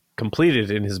be completed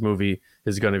in his movie,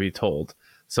 is going to be told.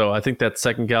 So I think that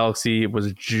second galaxy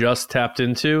was just tapped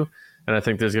into, and I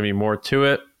think there's going to be more to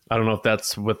it. I don't know if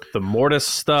that's with the Mortis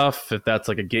stuff, if that's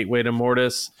like a gateway to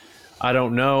Mortis. I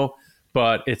don't know,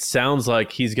 but it sounds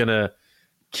like he's going to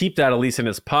keep that at least in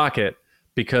his pocket,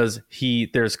 because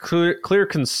there's clear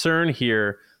concern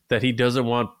here that he doesn't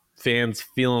want fans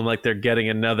feeling like they're getting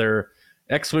another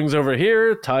X-Wings over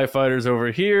here, TIE fighters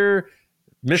over here,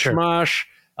 mishmash,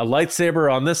 a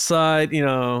lightsaber on this side,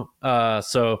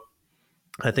 so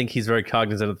I think he's very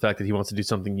cognizant of the fact that he wants to do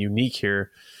something unique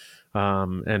here.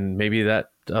 And maybe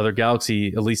that other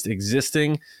galaxy, at least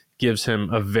existing, gives him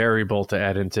a variable to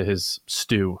add into his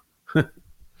stew.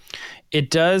 It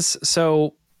does.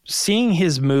 So seeing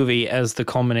his movie as the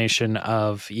culmination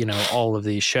of, all of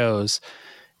these shows,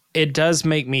 it does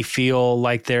make me feel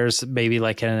like there's maybe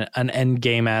like an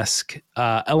Endgame-esque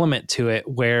element to it,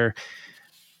 where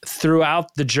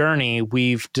throughout the journey,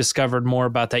 we've discovered more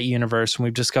about that universe, and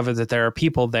we've discovered that there are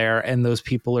people there, and those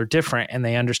people are different, and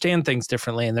they understand things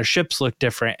differently, and their ships look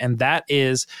different. And that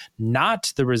is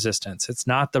not the Resistance. It's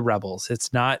not the Rebels.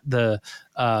 It's not the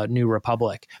New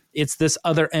Republic. It's this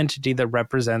other entity that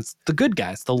represents the good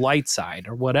guys, the light side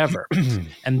or whatever.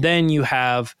 And then you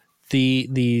have the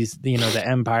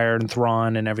Empire and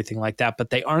Thrawn and everything like that, but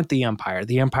they aren't the Empire.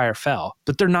 The Empire fell,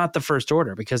 but they're not the First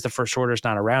Order, because the First Order is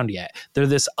not around yet. They're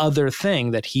this other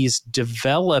thing that he's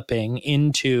developing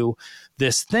into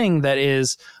this thing that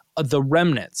is the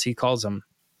remnants. He calls them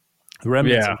the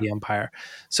remnants of the Empire.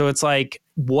 So it's like,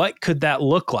 what could that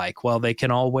look like? Well, they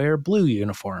can all wear blue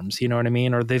uniforms, you know what I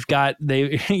mean? Or because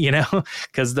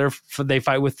they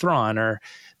fight with Thrawn, or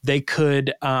they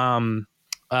could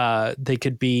they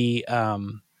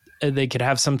could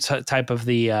have some type of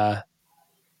the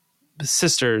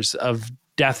Sisters of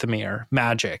Dathomir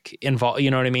magic involved.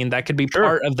 You know what I mean? That could be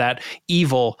part of that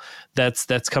evil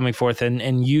that's coming forth,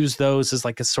 and use those as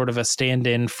like a sort of a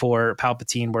stand-in for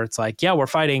Palpatine, where it's like, yeah, we're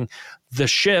fighting the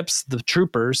ships, the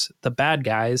troopers, the bad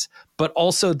guys, but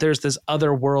also there's this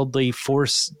otherworldly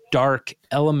force, dark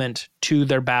element to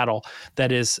their battle that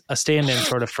is a stand-in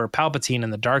sort of for Palpatine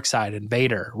and the dark side and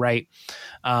Vader, right?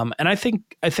 And I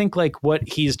think like what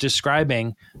he's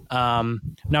describing. Now,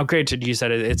 granted, you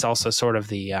said it's also sort of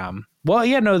the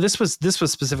this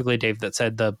was specifically Dave that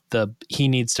said the he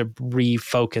needs to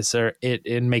refocus it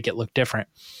and make it look different.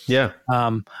 Yeah.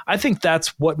 I think that's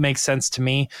what makes sense to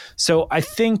me. So I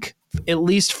think, at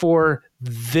least for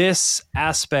this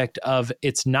aspect of,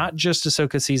 it's not just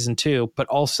Ahsoka season 2, but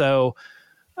also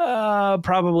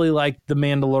probably like the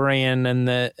Mandalorian and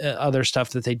the other stuff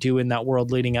that they do in that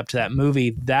world leading up to that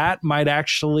movie, that might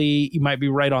actually, you might be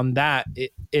right on that,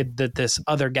 that this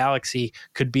other galaxy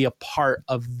could be a part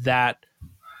of that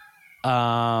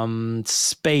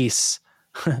space.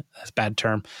 That's a bad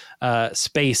term.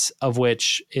 Space of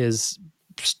which is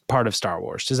part of Star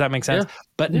Wars. Does that make sense? Yeah.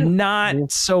 But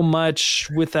not so much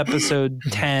with episode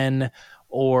 10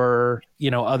 or,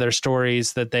 other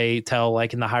stories that they tell,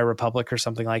 like in the High Republic or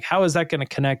something. Like, how is that going to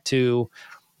connect to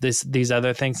these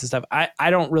other things and stuff?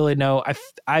 I don't really know.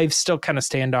 I still kind of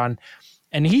stand on,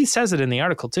 and he says it in the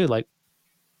article too, like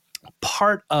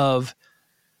part of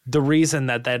the reason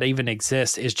that even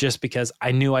exists is just because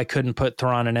I knew I couldn't put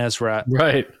Thrawn and Ezra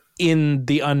in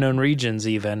the unknown regions,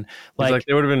 even like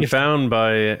they would have been found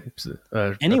by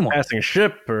anyone, a passing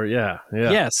ship, or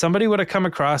somebody would have come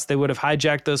across. They would have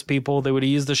hijacked those people. They would have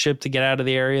used the ship to get out of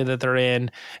the area that they're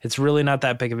in. It's really not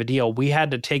that big of a deal. We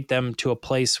had to take them to a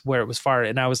place where it was far,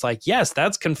 and I was like, yes,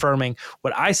 that's confirming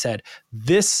what I said.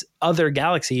 This other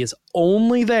galaxy is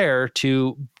only there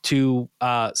to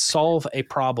solve a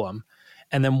problem,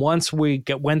 and then once we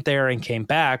went there and came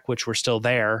back, which we're still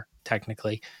there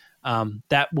technically.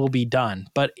 That will be done.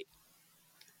 But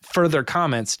further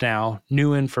comments now,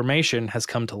 new information has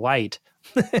come to light.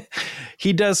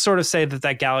 He does sort of say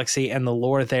that galaxy and the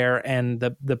lore there and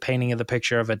the painting of the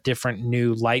picture of a different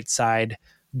new light side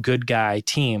good guy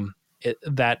team,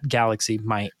 that galaxy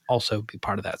might also be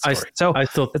part of that story.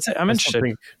 I'm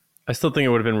interested. I still think it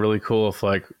would have been really cool if,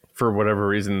 like, for whatever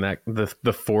reason, that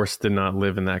the Force did not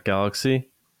live in that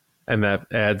galaxy, and that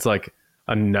adds like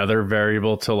another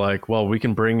variable to, like, well, we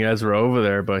can bring Ezra over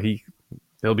there, but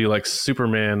he'll be like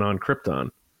Superman on Krypton.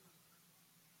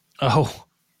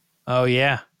 Oh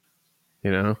yeah.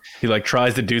 He like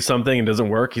tries to do something and doesn't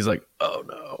work. He's like,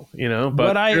 oh no,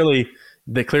 but really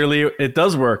they clearly it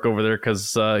does work over there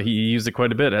because he used it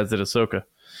quite a bit, as did Ahsoka.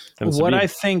 And What Sabine. I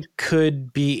think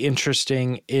could be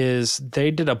interesting is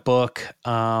they did a book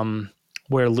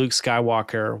where Luke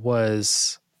Skywalker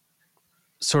was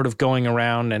sort of going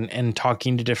around and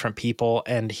talking to different people,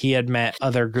 and he had met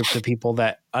other groups of people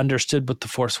that understood what the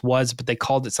Force was, but they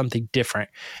called it something different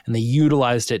and they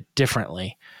utilized it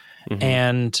differently. Mm-hmm.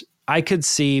 And I could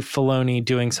see Filoni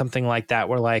doing something like that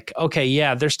where like, okay,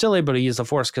 yeah, they're still able to use the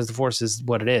Force because the Force is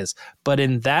what it is. But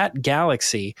in that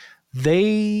galaxy,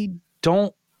 they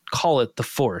don't call it the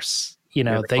Force. You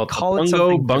know, they call it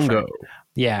something different.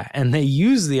 Yeah, and they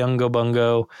use the Ungo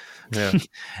Bungo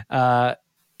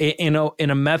in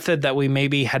a method that we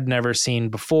maybe had never seen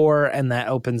before, and that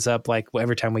opens up like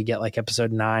every time we get like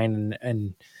episode 9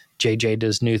 and JJ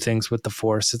does new things with the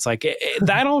Force. It's like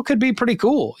that all could be pretty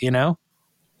cool, you know.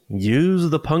 Use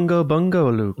the Pungo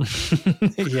Bungo, Luke.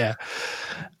 Yeah.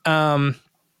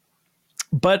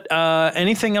 But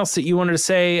anything else that you wanted to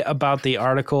say about the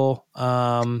article?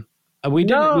 We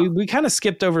kind of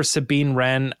skipped over Sabine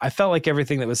Wren. I felt like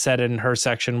everything that was said in her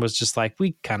section was just like,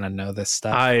 we kind of know this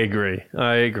stuff. I agree.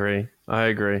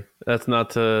 That's not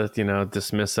to,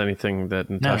 dismiss anything that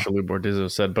Natasha Liu Bordizzo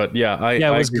said, but yeah,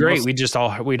 it was great.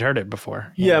 We'd heard it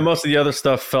before. Yeah, most of the other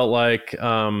stuff felt like,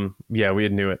 we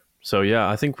had knew it. So yeah,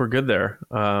 I think we're good there.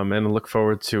 And I look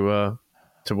forward to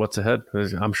what's ahead.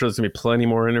 I'm sure there's gonna be plenty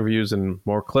more interviews and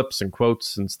more clips and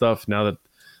quotes and stuff now that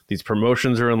these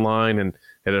promotions are in line, and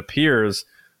it appears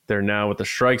they're now, with the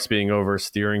strikes being over,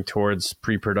 steering towards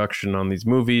pre-production on these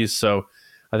movies. So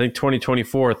I think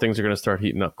 2024 things are going to start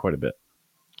heating up quite a bit.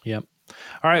 Yep.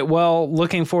 All right. Well,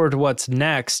 looking forward to what's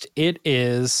next. It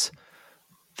is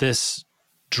this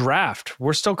draft.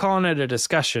 We're still calling it a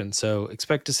discussion, so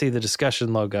expect to see the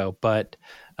discussion logo, but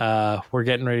we're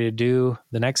getting ready to do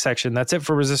the next section. That's it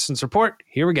for Resistance Report.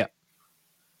 Here we go.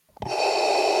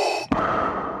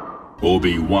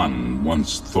 Obi-Wan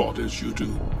once thought as you do.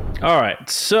 All right,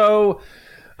 so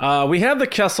we have the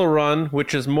Kessel Run,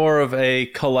 which is more of a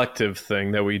collective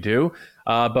thing that we do,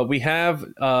 but we have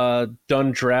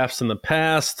done drafts in the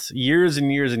past. Years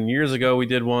and years and years ago, we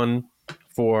did one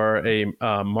for a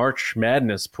March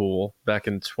Madness pool back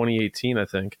in 2018, I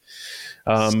think.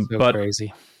 But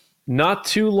crazy. Not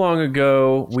too long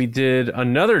ago, we did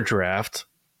another draft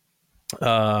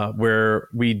where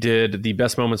we did the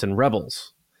best moments in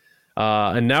Rebels.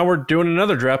 And now we're doing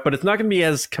another draft, but it's not going to be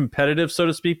as competitive, so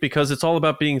to speak, because it's all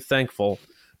about being thankful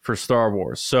for Star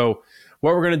Wars. So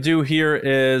what we're going to do here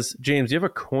is, James, do you have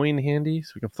a coin handy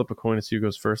so we can flip a coin and see who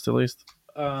goes first at least?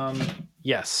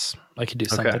 Yes, I could do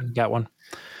something. Okay. Got one.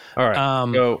 All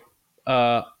right. So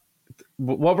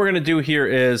what we're going to do here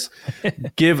is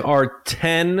give our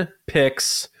 10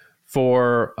 picks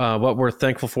for what we're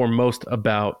thankful for most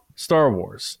about Star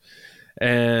Wars.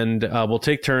 And we'll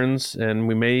take turns, and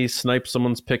we may snipe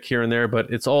someone's pick here and there, but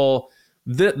it's all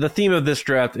the theme of this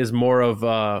draft is more of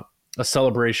a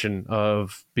celebration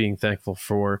of being thankful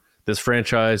for this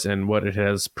franchise and what it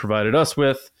has provided us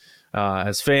with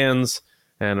as fans,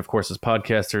 and of course as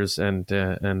podcasters,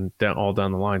 and all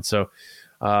down the line. So,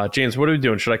 James, what are we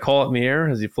doing? Should I call it in the air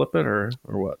as you flip it, or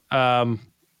what?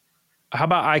 How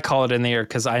about I call it in the air,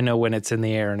 because I know when it's in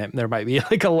the air, and there might be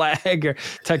like a lag or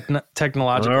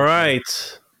technological. All right.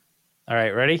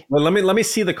 Ready? Well, let me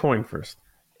see the coin first.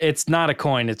 It's not a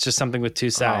coin. It's just something with two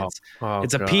sides.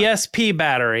 It's a God. PSP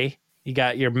battery. You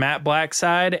got your matte black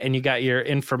side, and you got your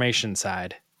information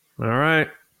side. All right.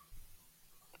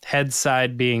 Head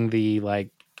side being the like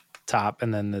top,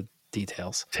 and then the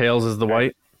details. Tails is the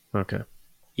white. Okay.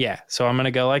 Yeah. So I'm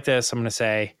gonna go like this. I'm gonna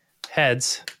say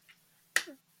heads.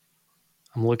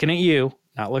 I'm looking at you,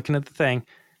 not looking at the thing.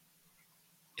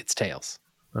 It's tails.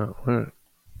 Oh, all right.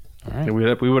 All right.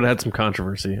 Yeah, we would have had some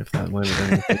controversy if that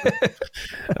landed.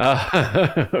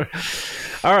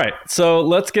 All right. So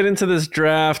let's get into this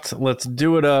draft. Let's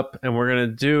do it up, and we're going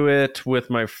to do it with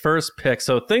my first pick.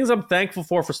 So things I'm thankful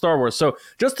for Star Wars. So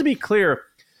just to be clear,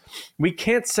 we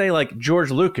can't say like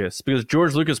George Lucas, because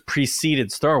George Lucas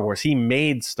preceded Star Wars. He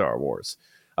made Star Wars.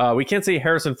 We can't say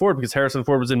Harrison Ford, because Harrison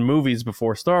Ford was in movies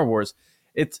before Star Wars.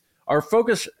 Our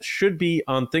focus should be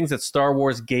on things that Star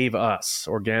Wars gave us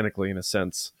organically, in a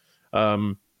sense.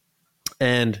 And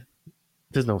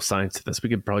there's no science to this. We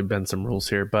could probably bend some rules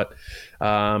here, but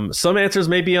some answers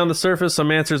may be on the surface. Some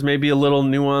answers may be a little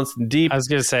nuanced and deep. I was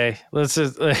going to say, let's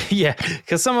just,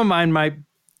 because some of mine might,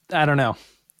 I don't know.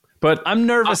 But I'm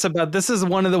nervous about, this is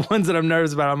one of the ones that I'm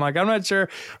nervous about. I'm like, I'm not sure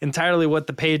entirely what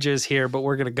the page is here, but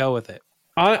we're going to go with it.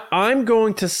 I'm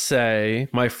going to say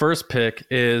my first pick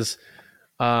is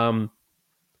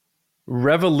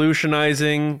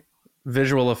revolutionizing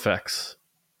visual effects.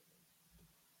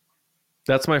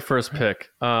 That's my first pick.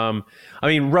 I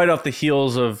mean, right off the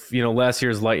heels of, last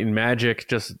year's Light and Magic,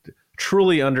 just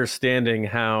truly understanding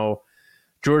how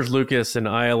George Lucas and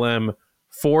ILM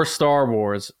for Star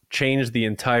Wars changed the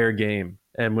entire game.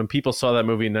 And when people saw that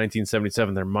movie in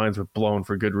 1977, their minds were blown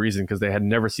for good reason, because they had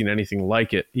never seen anything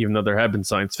like it, even though there had been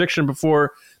science fiction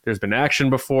before, there's been action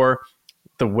before.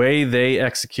 The way they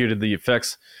executed the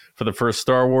effects for the first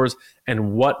Star Wars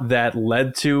and what that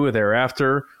led to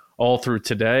thereafter, all through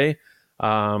today,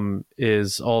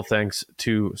 is all thanks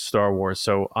to Star Wars.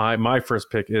 So my first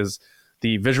pick is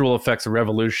the visual effects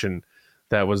revolution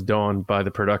that was dawned by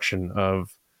the production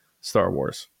of Star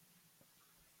Wars.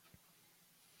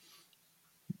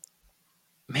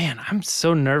 Man, I'm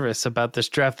so nervous about this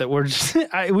draft that we're just,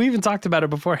 we even talked about it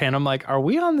beforehand. I'm like, are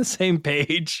we on the same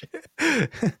page?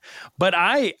 But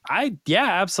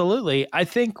yeah, absolutely. I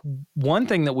think one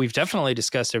thing that we've definitely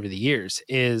discussed over the years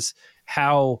is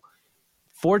how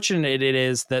fortunate it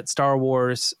is that Star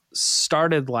Wars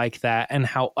started like that, and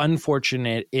how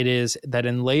unfortunate it is that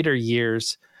in later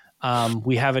years,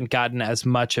 we haven't gotten as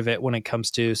much of it when it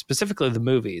comes to specifically the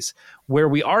movies. Where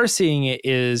we are seeing it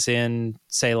is in,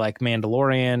 say, like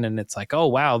Mandalorian, and it's like, oh,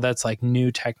 wow, that's like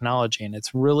new technology. And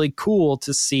it's really cool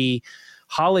to see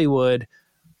Hollywood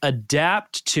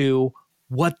adapt to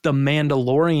what the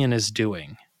Mandalorian is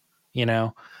doing,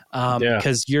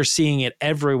 because you're seeing it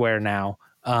everywhere now.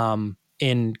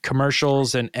 In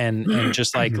commercials and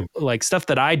just like stuff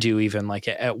that I do, even like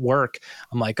at work,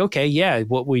 I'm like, okay, yeah,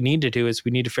 what we need to do is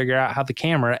we need to figure out how the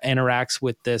camera interacts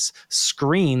with this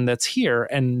screen that's here,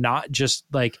 and not just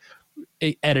like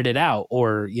edit it out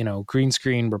or, green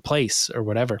screen replace or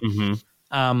whatever.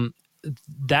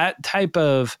 That type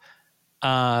of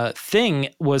thing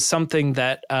was something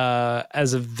that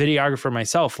as a videographer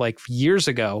myself, like years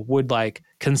ago, would like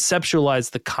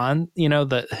conceptualize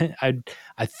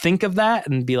I think of that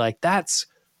and be like, that's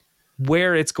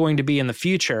where it's going to be in the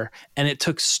future. And it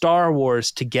took Star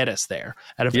Wars to get us there.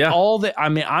 Out of all the, I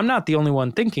mean, I'm not the only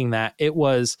one thinking that. It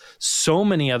was so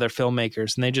many other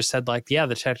filmmakers, and they just said like, yeah,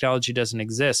 the technology doesn't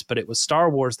exist, but it was Star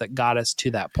Wars that got us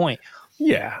to that point.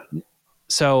 Yeah.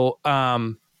 So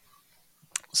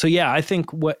yeah, I think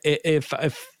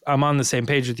if I'm on the same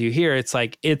page with you here, it's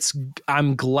like,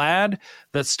 I'm glad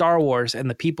that Star Wars and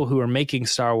the people who are making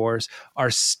Star Wars are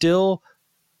still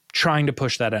trying to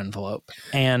push that envelope,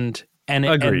 and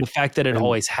the fact that it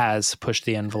always has pushed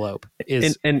the envelope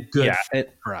is good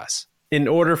for us. In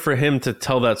order for him to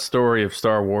tell that story of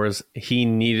Star Wars, he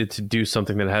needed to do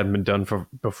something that hadn't been done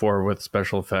before with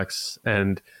special effects,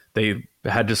 and they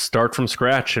had to start from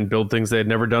scratch and build things they had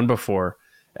never done before.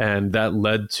 And that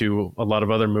led to a lot of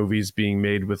other movies being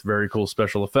made with very cool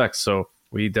special effects. So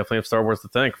we definitely have Star Wars to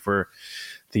thank for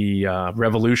the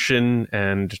revolution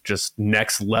and just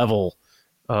next level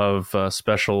of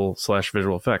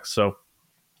special/visual effects. So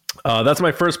that's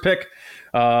my first pick.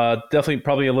 Definitely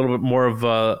probably a little bit more of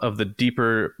the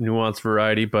deeper nuanced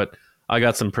variety, but I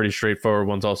got some pretty straightforward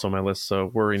ones also on my list, so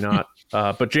worry not.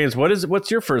 But James,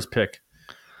 what's your first pick?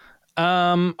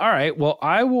 All right. Well,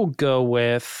 I will go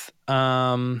with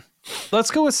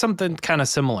let's go with something kind of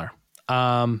similar.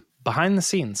 Behind the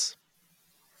scenes.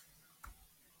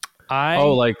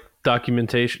 Like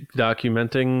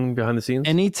documenting behind the scenes?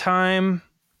 Anytime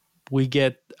we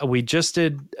just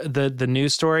did the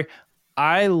news story,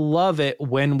 I love it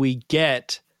when we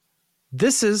get,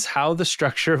 this is how the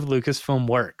structure of Lucasfilm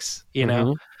works,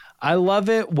 I love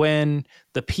it when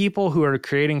the people who are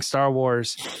creating Star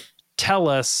Wars tell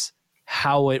us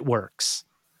how it works.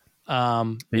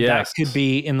 That could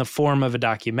be in the form of a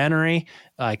documentary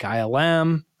like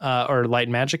ILM or Light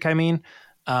and Magic, I mean.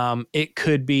 It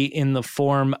could be in the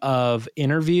form of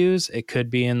interviews. It could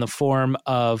be in the form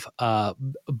of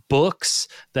books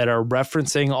that are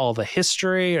referencing all the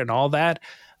history and all that.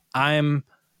 I'm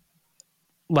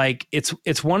like,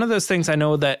 it's one of those things. I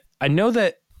know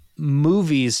that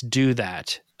movies do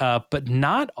that, but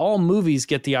not all movies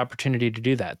get the opportunity to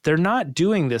do that. They're not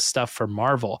doing this stuff for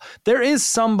Marvel. There is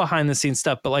some behind the scenes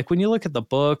stuff, but like when you look at the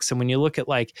books and when you look at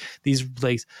like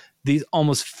these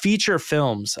almost feature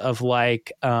films of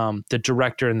like the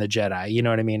director and the Jedi, you know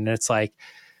what I mean? And it's like,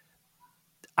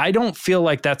 I don't feel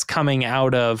like that's coming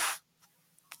out of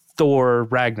Thor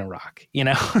Ragnarok,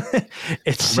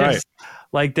 It's just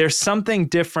like, there's something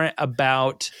different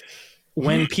about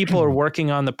when people are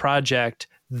working on the project.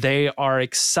 They are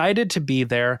excited to be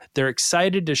there. They're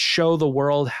excited to show the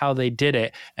world how they did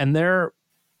it. And they're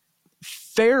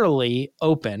fairly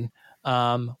open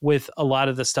with a lot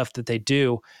of the stuff that they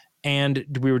do. And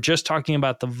we were just talking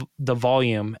about the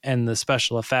volume and the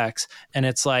special effects. And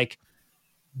it's like,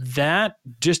 that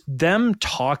just them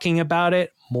talking about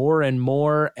it more and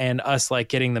more, and us like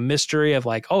getting the mystery of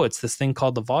like, oh, it's this thing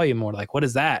called the volume, or like, what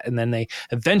is that? And then they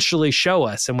eventually show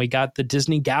us, and we got the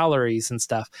Disney galleries and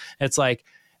stuff. It's like,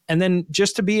 and then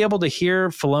just to be able to hear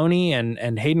Filoni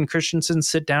and Hayden Christensen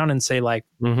sit down and say like,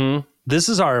 this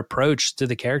is our approach to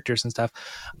the characters and stuff.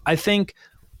 I think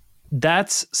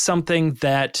that's something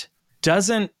that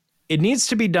it needs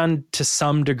to be done to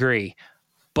some degree.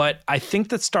 But I think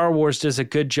that Star Wars does a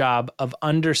good job of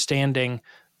understanding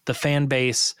the fan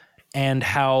base and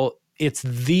how it's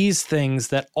these things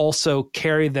that also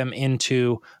carry them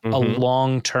into a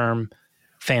long-term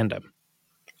fandom.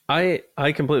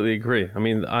 I completely agree. I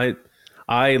mean,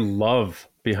 I love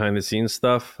behind the scenes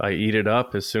stuff. I eat it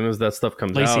up as soon as that stuff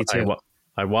comes out.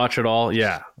 I watch it all.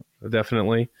 Yeah,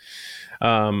 definitely.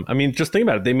 I mean, just think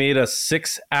about it. They made a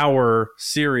 6-hour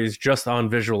series just on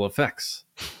visual effects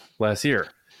last year.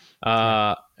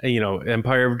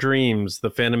 Empire of Dreams, the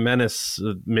Phantom Menace,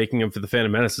 making of for the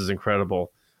Phantom Menace is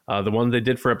incredible. The one they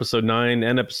did for episode 9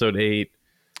 and episode 8.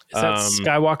 Is that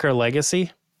Skywalker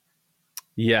Legacy?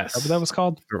 Yes. Is that what that was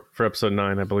called? For episode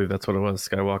 9, I believe that's what it was,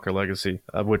 Skywalker Legacy,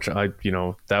 which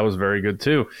that was very good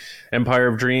too. Empire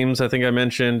of Dreams, I think I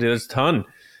mentioned, there's a ton.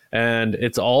 And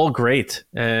it's all great.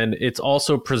 And it's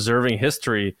also preserving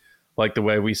history, like the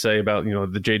way we say about,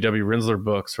 the J.W. Rinsler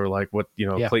books, or like what,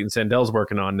 Clayton Sandell's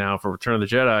working on now for Return of the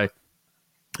Jedi.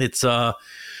 It's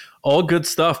all good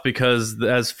stuff, because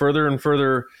as further and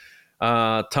further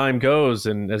time goes,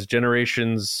 and as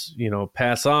generations,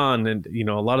 pass on, and,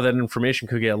 a lot of that information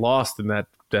could get lost in that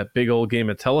big old game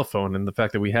of telephone. And the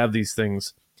fact that we have these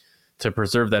things to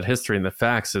preserve that history and the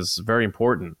facts is very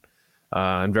important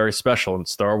and very special. And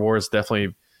Star Wars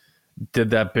definitely did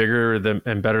that bigger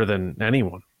and better than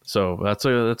anyone. So that's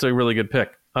a really good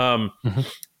pick. I'm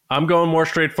going more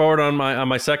straightforward on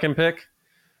my second pick.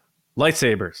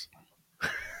 Lightsabers.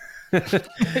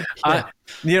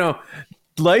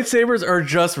 Lightsabers are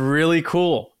just really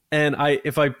cool. And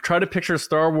if I try to picture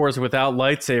Star Wars without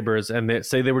lightsabers, and they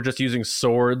say they were just using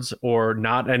swords or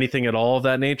not anything at all of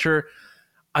that nature,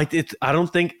 I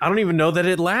don't even know that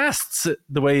it lasts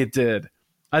the way it did.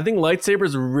 I think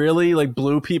lightsabers really like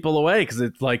blew people away, because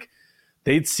it's like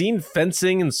they'd seen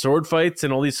fencing and sword fights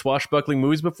and all these swashbuckling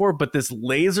movies before, but this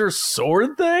laser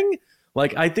sword thing,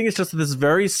 like, I think it's just this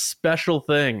very special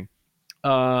thing.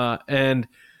 And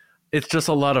it's just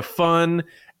a lot of fun.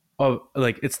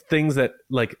 Like, it's things that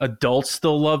like adults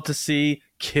still love to see.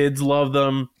 Kids love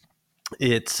them.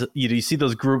 It's, you see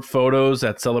those group photos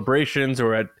at celebrations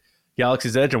or at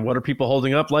Galaxy's Edge, and what are people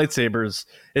holding up? Lightsabers.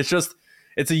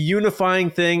 It's a unifying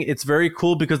thing. It's very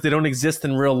cool because they don't exist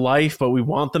in real life, but we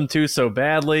want them to so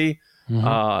badly,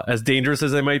 as dangerous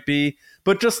as they might be.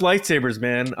 But just lightsabers,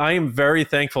 man. I am very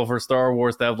thankful for Star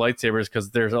Wars to have lightsabers,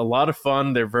 because there's a lot of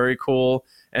fun. They're very cool,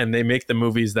 and they make the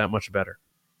movies that much better.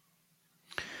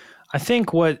 I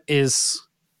think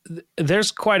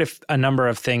there's quite a number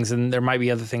of things, and there might be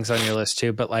other things on your list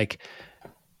too, but like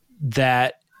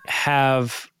that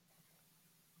have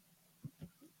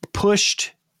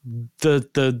pushed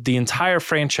the entire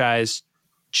franchise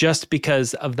just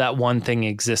because of that one thing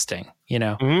existing,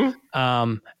 and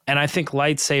I think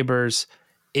lightsabers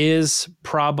is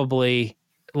probably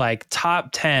like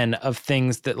top 10 of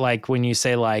things that, like, when you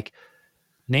say like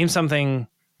name something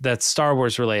that's Star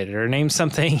Wars related, or name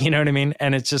something, you know what I mean?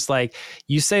 And it's just like,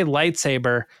 you say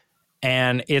lightsaber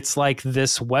and it's like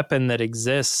this weapon that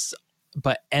exists,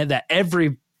 and that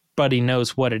everybody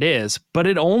knows what it is, but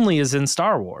it only is in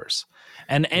Star Wars.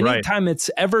 And anytime it's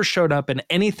ever showed up in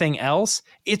anything else,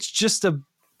 it's just a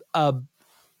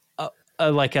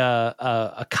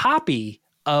copy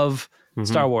of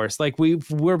Star Wars. Like,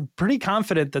 we're pretty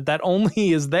confident that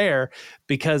only is there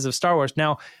because of Star Wars.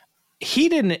 Now,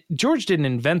 George didn't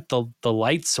invent the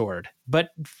light sword, but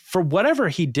for whatever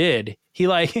he did, he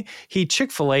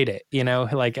Chick-fil-A'd it,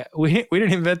 like we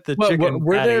didn't invent the chicken.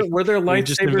 Were there lightsabers? We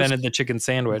just invented the chicken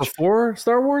sandwich before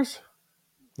Star Wars?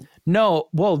 No,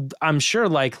 well, I'm sure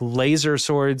like laser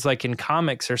swords, like in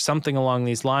comics or something along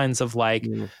these lines of like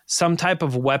some type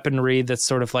of weaponry that's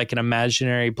sort of like an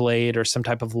imaginary blade or some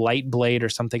type of light blade or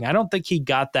something. I don't think he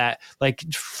got that, like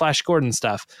Flash Gordon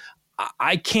stuff.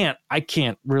 I can't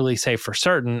really say for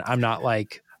certain. I'm not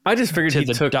like, I just figured he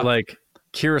took like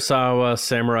Kurosawa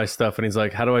samurai stuff, and he's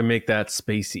like, how do I make that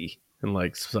spacey and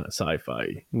like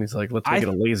sci-fi? And he's like, let's make it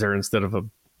a laser instead of a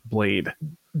blade.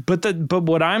 But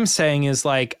what I'm saying is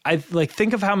like, I like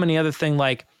think of how many other things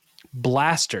like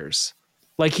blasters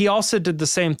Like he also did the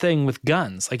same thing with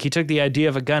guns. Like he took the idea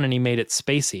of a gun and he made it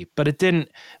spacey, but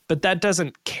that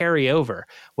doesn't carry over.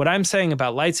 What I'm saying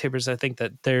about lightsabers, I think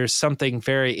that there's something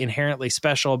very inherently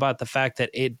special about the fact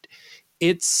that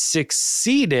it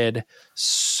succeeded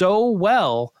so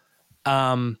well,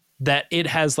 that it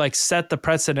has like set the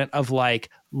precedent of like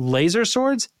laser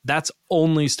swords. That's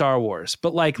only Star Wars,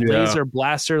 but like laser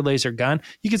blaster, laser gun,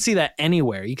 you can see that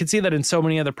anywhere. You can see that in so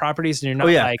many other properties, and you're not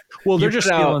like, well, they're just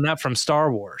stealing that from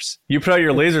Star Wars. You put out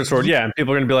your laser sword, and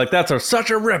people are going to be like, that's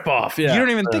such a ripoff. Yeah, you don't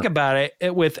even think about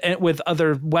it with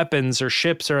other weapons or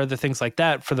ships or other things like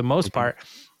that. For the most part,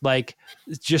 like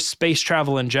just space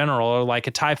travel in general, or like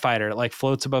a TIE fighter, it like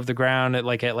floats above the ground, it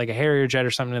like a Harrier jet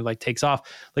or something, it like takes off.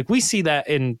 Like we see that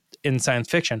in science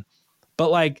fiction,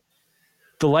 but like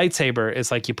the lightsaber is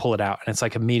like you pull it out and it's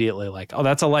like immediately like, oh,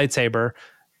 that's a lightsaber.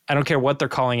 I don't care what they're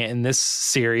calling it in this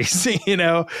series, you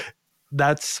know,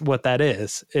 that's what that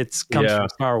is. It comes from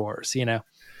Star Wars, you know.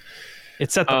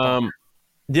 It's set the bar.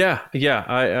 Yeah,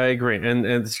 I agree, and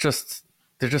it's just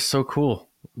they're just so cool.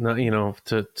 You know,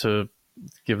 to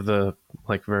give the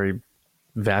like very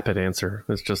vapid answer,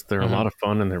 it's just they're a lot of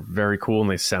fun and they're very cool and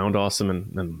they sound awesome,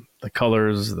 and the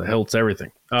colors, the hilts,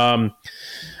 everything. All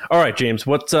right, James,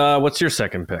 what's your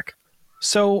second pick?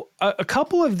 So a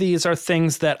couple of these are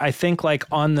things that I think like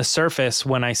on the surface,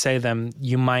 when I say them,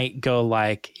 you might go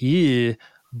like, yeah,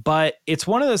 but it's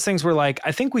one of those things where like,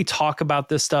 I think we talk about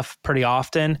this stuff pretty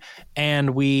often, and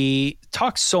we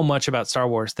talk so much about Star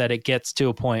Wars that it gets to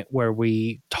a point where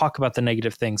we talk about the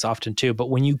negative things often too. But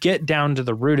when you get down to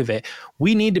the root of it,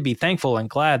 we need to be thankful and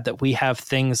glad that we have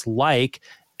things like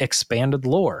expanded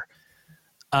lore.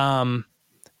 I'm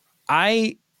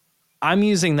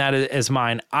using that as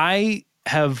mine. I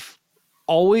have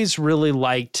always really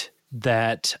liked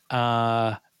that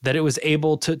that it was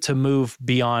able to move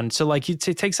beyond. So like you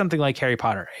take something like Harry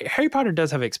Potter. Harry Potter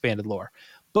does have expanded lore,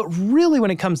 but really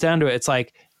when it comes down to it,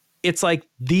 it's like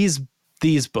these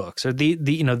books or the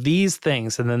you know, these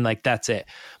things, and then like that's it.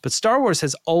 But Star Wars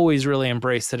has always really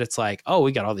embraced that. It's like, oh,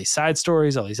 we got all these side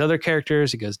stories, all these other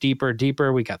characters. It goes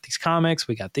deeper. We got these comics,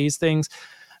 we got these things.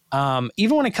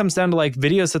 Even when it comes down to like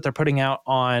videos that they're putting out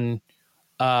on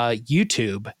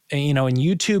YouTube, you know, and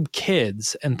YouTube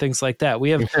Kids and things like that.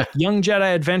 We have Young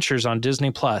Jedi Adventures on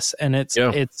Disney Plus, and it's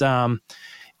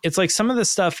like some of the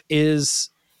stuff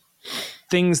is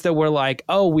things that we're like,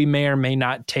 oh, we may or may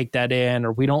not take that in,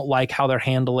 or we don't like how they're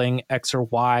handling X or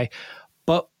Y.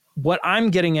 But what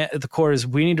I'm getting at the core is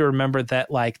we need to remember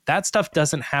that like that stuff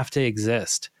doesn't have to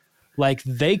exist. Like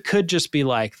they could just be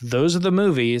like, those are the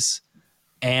movies,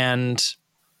 and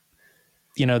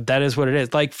you know, that is what it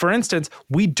is. Like, for instance,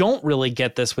 we don't really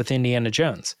get this with Indiana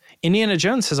Jones. Indiana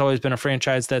Jones has always been a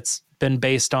franchise that's been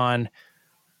based on,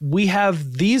 we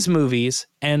have these movies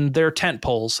and they're tent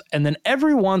poles, and then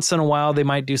every once in a while they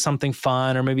might do something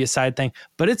fun or maybe a side thing,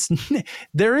 but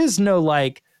there is no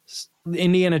like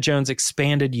Indiana Jones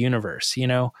expanded universe, you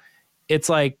know? It's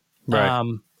like, right.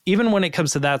 Even when it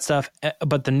comes to that stuff,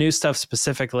 but the new stuff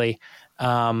specifically,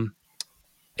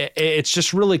 it's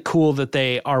just really cool that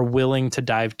they are willing to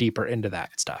dive deeper into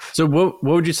that stuff. So what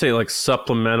would you say, like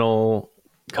supplemental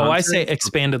content? Oh, I say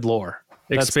expanded lore.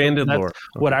 That's lore.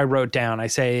 What I wrote down. I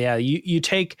say, yeah, you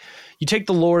take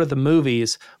the lore of the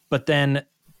movies, but then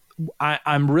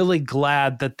I'm really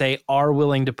glad that they are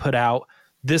willing to put out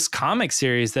this comic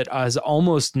series that has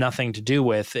almost nothing to do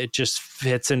with it, just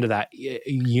fits into that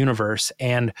universe.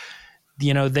 And,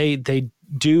 you know, they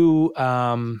do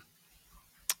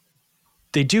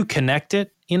connect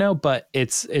it, you know, but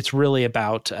it's really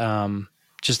about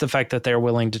just the fact that they're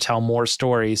willing to tell more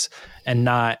stories and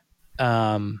not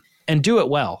and do it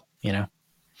well, you know.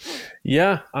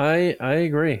 Yeah, I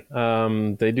agree.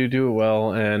 They do it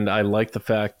well, and I like the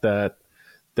fact that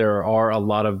there are a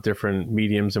lot of different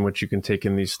mediums in which you can take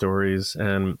in these stories,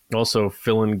 and also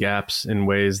fill in gaps in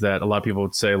ways that a lot of people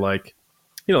would say, like,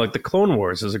 you know, like the Clone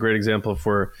Wars is a great example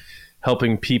for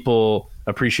helping people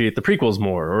appreciate the prequels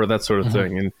more, or that sort of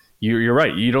thing. And you're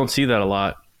right, you don't see that a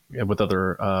lot with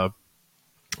other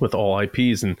with all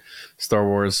IPs, and Star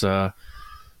Wars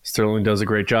Sterling does a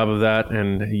great job of that.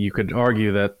 And you could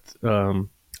argue that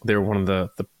they're one of the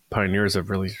pioneers of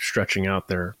really stretching out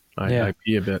their IP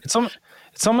a bit.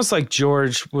 It's almost like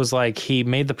George was like, he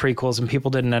made the prequels and people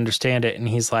didn't understand it, and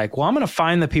he's like, well, I'm going to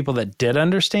find the people that did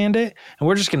understand it, and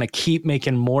we're just going to keep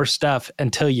making more stuff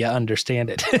until you understand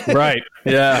it. Right.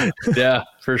 Yeah,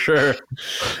 for sure.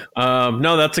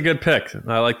 No, that's a good pick.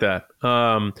 I like that.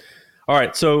 All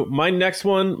right, so my next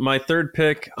one, my third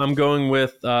pick, I'm going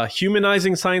with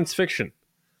humanizing science fiction.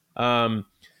 You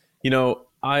know,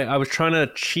 I was trying to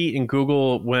cheat in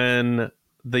Google when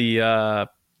the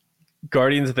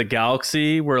Guardians of the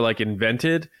Galaxy were like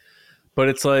invented, but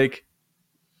it's like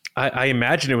I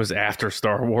imagine it was after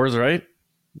Star Wars, right?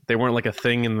 They weren't like a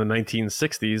thing in the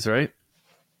 1960s, right?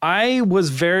 I was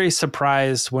very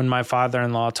surprised when my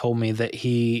father-in-law told me that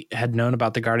he had known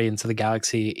about the Guardians of the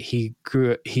Galaxy.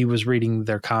 He was reading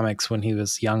their comics when he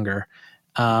was younger.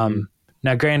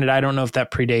 Now, granted, I don't know if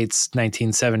that predates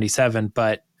 1977,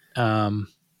 but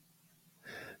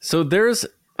so there's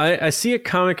I see a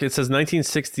comic. It says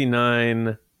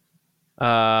 1969,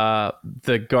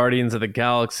 the Guardians of the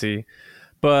Galaxy,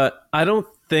 but I don't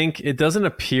think it doesn't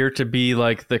appear to be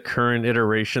like the current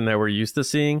iteration that we're used to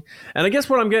seeing. And I guess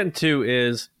what I'm getting to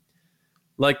is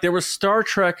like there was Star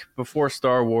Trek before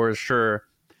Star Wars, sure,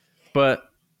 but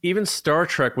even Star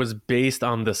Trek was based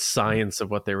on the science of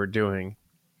what they were doing.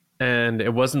 And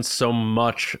it wasn't so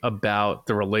much about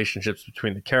the relationships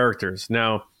between the characters.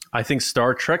 Now, I think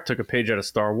Star Trek took a page out of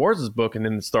Star Wars' book, and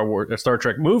in the Star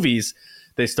Trek movies,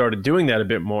 they started doing that a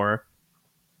bit more.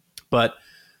 But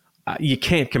you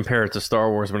can't compare it to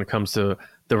Star Wars when it comes to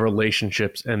the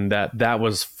relationships, and that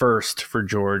was first for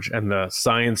George, and the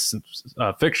science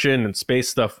fiction and space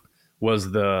stuff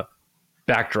was the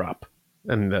backdrop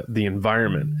and the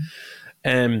environment.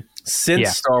 And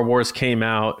since Star Wars came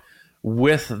out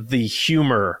with the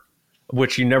humor,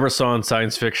 which you never saw in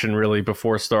science fiction really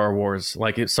before Star Wars,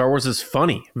 Star Wars is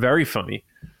funny, very funny,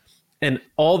 and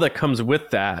all that comes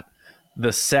with that,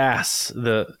 the sass,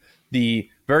 the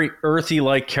very earthy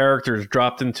like characters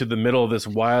dropped into the middle of this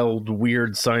wild,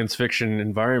 weird science fiction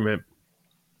environment.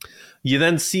 You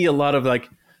then see a lot of like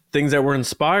things that were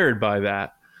inspired by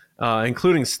that,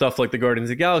 including stuff like the Guardians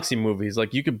of the Galaxy movies.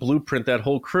 Like you could blueprint that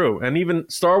whole crew, and even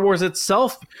Star Wars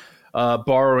itself,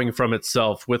 borrowing from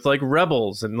itself with like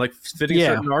rebels and like fitting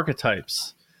certain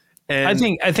archetypes.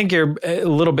 And I think you're a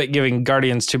little bit giving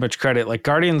Guardians too much credit. Like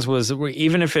Guardians was,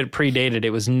 even if it predated, it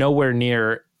was nowhere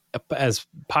near as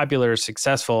popular or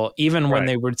successful. Even when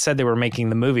they said they were making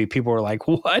the movie, people were like,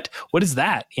 "What? What is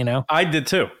that?" You know, I did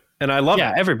too, and I love it.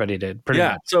 Yeah, everybody did. Pretty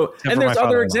much. So, and there's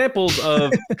other examples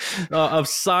of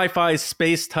sci-fi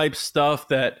space type stuff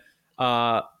that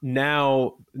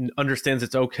now understands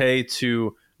it's okay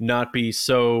to not be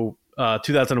so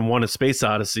 2001: A Space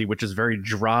Odyssey, which is very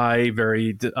dry,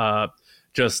 very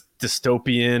just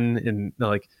dystopian and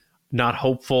like not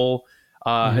hopeful.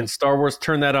 And Star Wars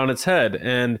turned that on its head.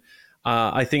 And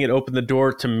I think it opened the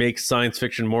door to make science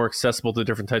fiction more accessible to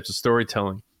different types of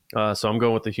storytelling. So I'm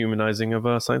going with the humanizing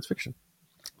of science fiction.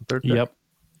 Yep.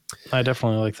 I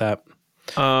definitely like that.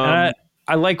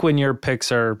 I like when your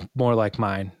picks are more like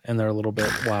mine and they're a little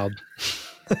bit wild.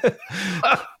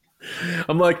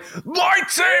 I'm like,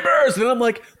 lightsabers! And I'm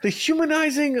like, the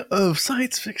humanizing of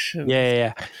science fiction.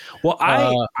 Yeah. Well,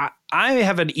 I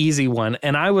have an easy one,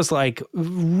 and I was like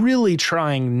really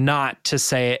trying not to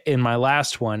say it in my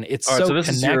last one. It's so this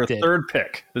connected. Is your third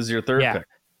pick. This is your third pick.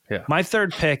 Yeah. My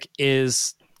third pick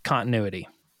is continuity.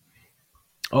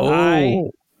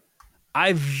 Oh.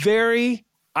 I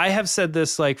have said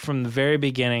this like from the very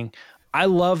beginning. I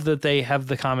love that they have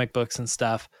the comic books and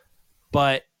stuff,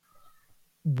 but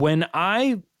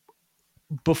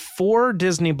before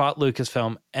Disney bought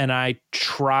Lucasfilm and I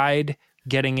tried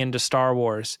getting into Star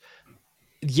Wars,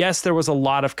 yes, there was a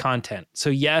lot of content.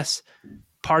 So yes,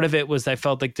 part of it was I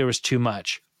felt like there was too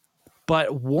much.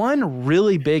 But one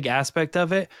really big aspect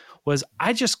of it was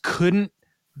I just couldn't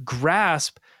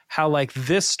grasp how like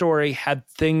this story had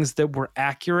things that were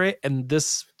accurate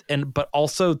but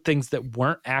also things that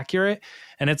weren't accurate.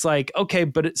 And it's like, okay,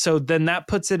 but so then that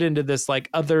puts it into this like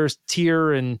other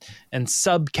tier and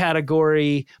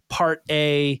subcategory part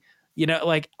A, you know,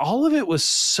 like all of it was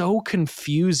so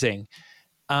confusing.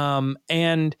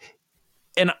 And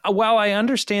while I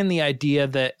understand the idea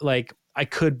that like I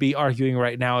could be arguing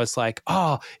right now is like,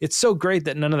 oh, it's so great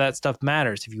that none of that stuff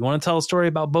matters. If you want to tell a story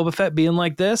about Boba Fett being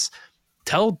like this,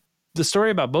 tell the story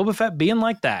about Boba Fett being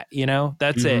like that, you know,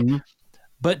 that's it.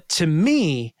 But to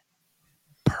me,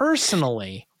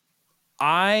 personally,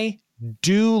 I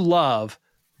do love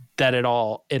that it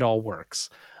all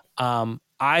works.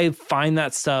 I find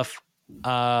that stuff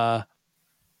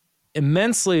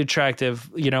immensely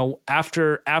attractive, you know,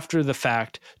 after the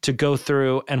fact, to go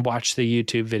through and watch the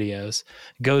YouTube videos,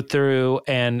 go through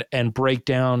and break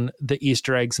down the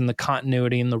Easter eggs and the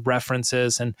continuity and the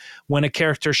references. And when a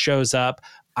character shows up,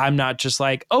 I'm not just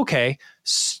like, okay,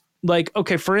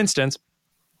 for instance,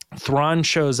 Thrawn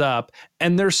shows up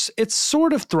and it's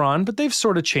sort of Thrawn, but they've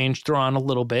sort of changed Thrawn a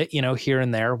little bit, you know, here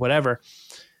and there, whatever.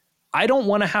 I don't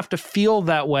want to have to feel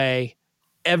that way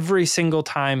every single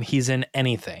time he's in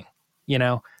anything, you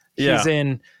know.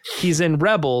 He's in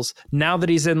Rebels. Now that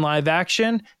he's in live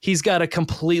action, he's got a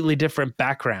completely different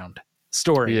background,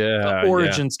 story, Yeah,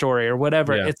 origin story or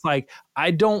whatever. Yeah. It's like,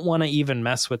 I don't want to even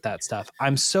mess with that stuff.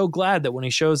 I'm so glad that when he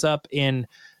shows up in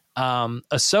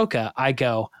Ahsoka, I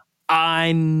go,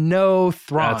 I know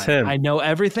Thrawn. That's him. I know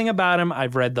everything about him.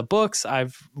 I've read the books.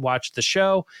 I've watched the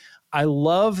show. I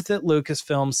love that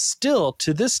Lucasfilm still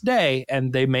to this day,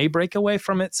 and they may break away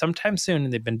from it sometime soon,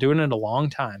 and they've been doing it a long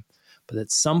time, but at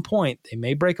some point they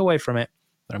may break away from it.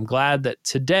 But I'm glad that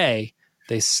today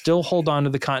they still hold on to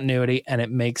the continuity, and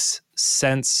it makes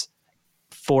sense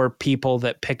for people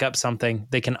that pick up something.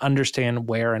 They can understand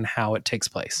where and how it takes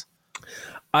place.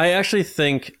 I actually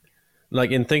think,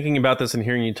 like, in thinking about this and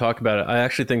hearing you talk about it, I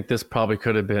actually think this probably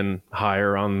could have been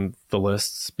higher on the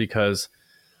lists, because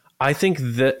I think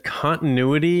that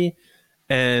continuity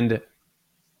and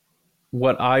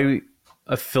what I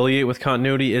affiliate with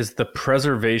continuity is the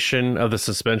preservation of the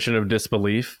suspension of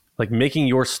disbelief, like making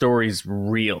your stories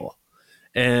real.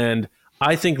 And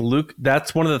I think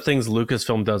that's one of the things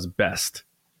Lucasfilm does best,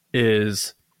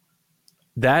 is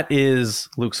that is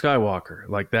Luke Skywalker.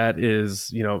 Like, that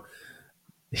is,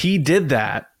 he did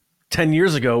that 10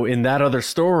 years ago in that other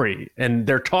story, and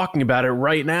they're talking about it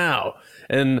right now.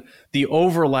 And the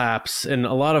overlaps and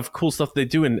a lot of cool stuff they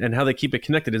do and how they keep it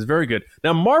connected is very good.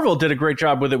 Now, Marvel did a great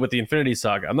job with it with the Infinity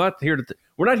Saga.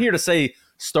 We're not here to say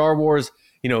Star Wars,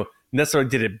 necessarily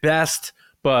did it best,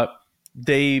 but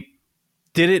they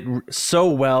did it so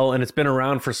well, and it's been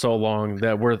around for so long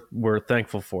that we're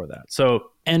thankful for that.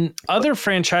 So, and other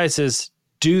franchises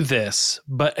do this,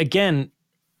 but again,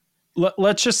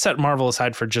 let's just set Marvel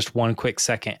aside for just one quick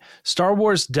second. Star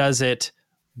Wars does it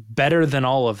better than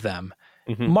all of them.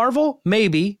 Mm-hmm. Marvel,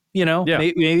 maybe,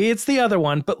 maybe it's the other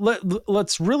one, but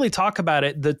let's really talk about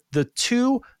it. The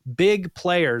two big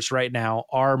players right now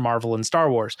are Marvel and Star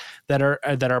Wars that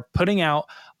are putting out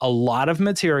a lot of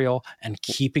material and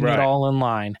keeping it all in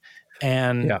line.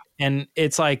 And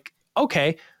it's like,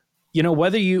 okay,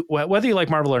 whether you like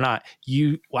Marvel or not,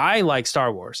 I like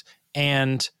Star Wars,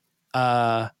 and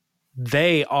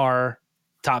they are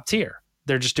top tier.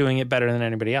 They're just doing it better than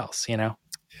anybody else,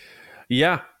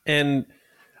 Yeah. And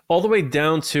all the way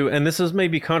down to, and this is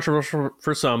maybe controversial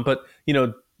for some, but,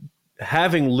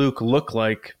 having Luke look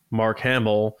like Mark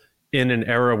Hamill in an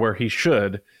era where he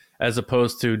should, as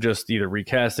opposed to just either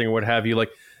recasting or what have you, like,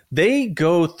 they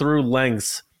go through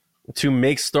lengths to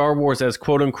make Star Wars as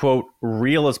quote unquote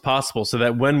real as possible, so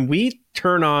that when we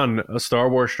turn on a Star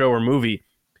Wars show or movie,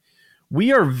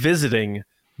 we are visiting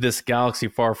this galaxy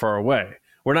far, far away.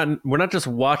 We're not just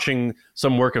watching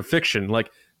some work of fiction.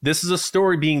 Like, this is a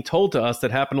story being told to us that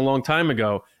happened a long time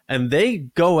ago, and they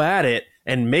go at it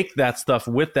and make that stuff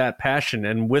with that passion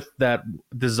and with that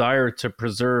desire to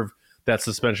preserve that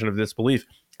suspension of disbelief.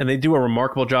 And they do a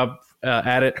remarkable job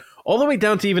at it, all the way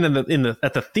down to even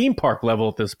at the theme park level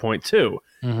at this point too.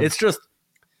 Mm-hmm. It's just,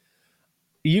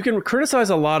 you can criticize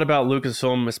a lot about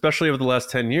Lucasfilm, especially over the last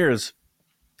 10 years.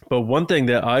 But one thing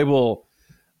that I will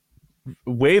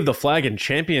wave the flag and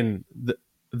champion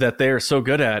that they are so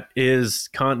good at is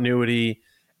continuity,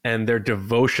 and their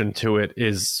devotion to it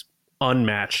is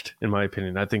unmatched, in my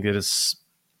opinion. I think it is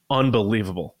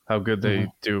unbelievable how good they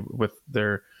do with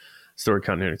their story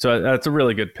continuity. So that's a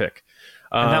really good pick.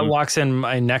 And that locks in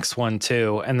my next one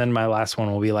too. And then my last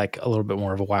one will be like a little bit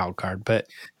more of a wild card, but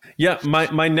yeah,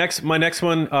 my next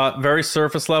one, very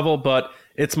surface level, but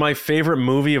it's my favorite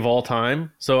movie of all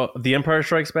time. So The Empire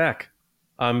Strikes Back.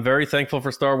 I'm very thankful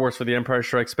for Star Wars for The Empire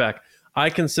Strikes Back. I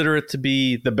consider it to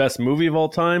be the best movie of all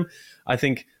time. I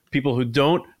think people who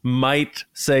don't might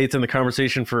say it's in the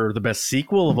conversation for the best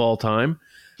sequel of all time.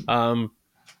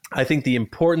 I think the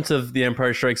importance of The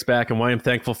Empire Strikes Back and why I'm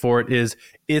thankful for it is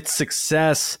its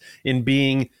success in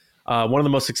being one of the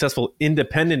most successful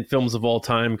independent films of all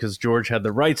time, because George had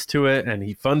the rights to it and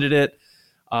he funded it,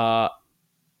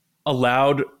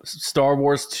 allowed Star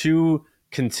Wars to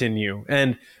continue.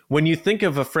 And when you think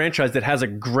of a franchise that has a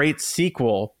great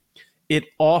sequel, it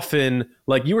often,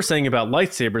 like you were saying about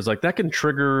lightsabers, like that can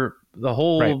trigger the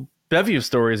whole bevy of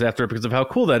stories after it because of how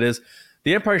cool that is.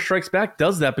 The Empire Strikes Back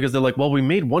does that because they're like, well, we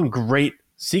made one great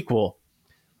sequel.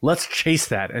 Let's chase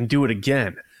that and do it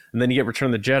again. And then you get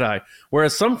Return of the Jedi.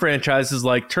 Whereas some franchises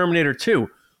like Terminator 2,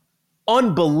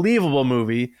 unbelievable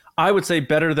movie. I would say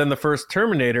better than the first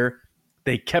Terminator.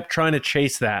 They kept trying to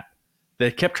chase that. They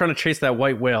kept trying to chase that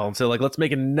white whale and say, like, let's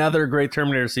make another great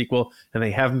Terminator sequel. And they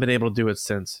haven't been able to do it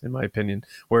since, in my opinion.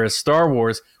 Whereas Star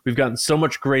Wars, we've gotten so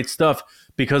much great stuff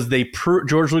because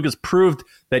George Lucas proved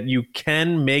that you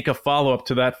can make a follow-up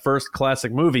to that first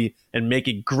classic movie and make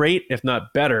it great, if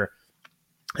not better.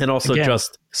 And also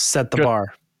just set the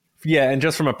bar. Yeah, and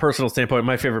just from a personal standpoint,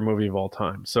 my favorite movie of all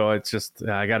time. So it's just,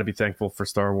 I got to be thankful for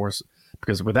Star Wars,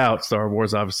 because without Star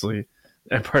Wars, obviously,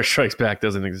 Empire Strikes Back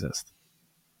doesn't exist.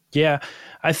 Yeah,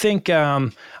 I think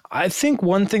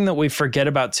one thing that we forget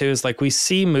about too is like we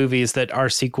see movies that are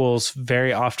sequels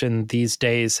very often these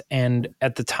days, and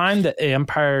at the time that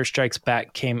Empire Strikes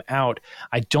Back came out,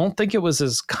 I don't think it was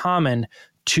as common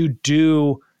to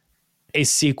do a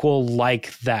sequel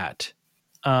like that.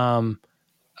 A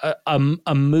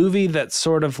movie that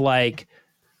sort of like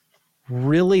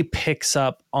really picks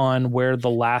up on where the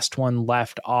last one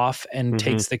left off and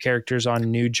takes the characters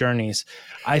on new journeys.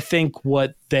 I think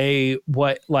what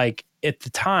like at the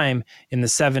time in the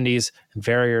 70s and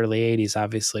very early 80s,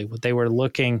 obviously, what they were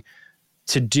looking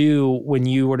to do when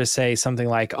you were to say something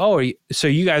like, oh, so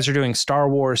you guys are doing Star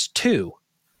Wars 2.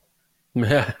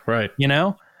 Yeah, right. You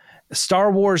know,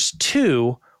 Star Wars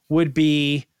 2 would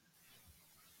be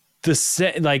the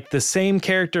same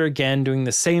character again, doing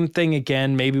the same thing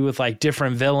again, maybe with like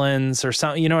different villains or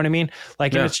something. You know what I mean?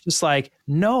 Like, and it's just like,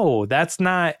 no, that's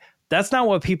not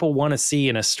what people want to see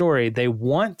in a story. They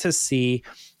want to see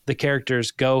the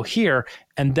characters go here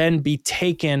and then be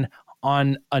taken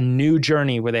on a new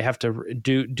journey where they have to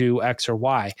do X or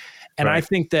Y. And I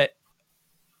think that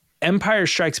Empire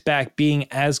Strikes Back being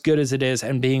as good as it is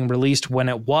and being released when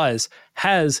it was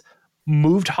has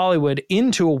moved Hollywood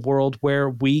into a world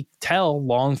where we tell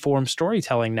long form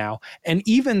storytelling now. And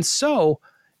even so,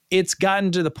 it's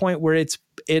gotten to the point where it's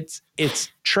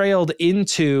trailed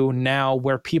into now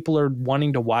where people are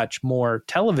wanting to watch more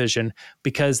television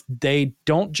because they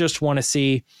don't just want to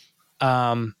see,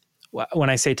 when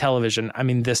I say television, I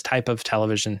mean this type of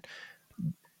television.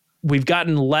 We've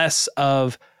gotten less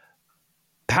of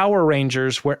Power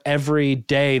Rangers where every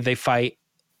day they fight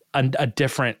a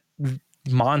different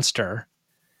monster.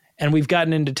 And we've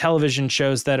gotten into television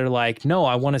shows that are like, no,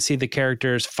 I want to see the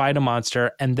characters fight a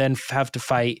monster and then have to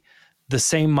fight the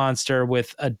same monster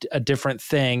with a different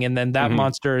thing. And then that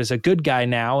monster is a good guy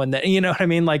now. And then, you know what I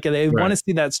mean? Like they want to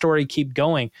see that story keep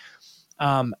going.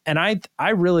 And I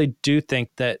really do think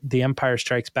that The Empire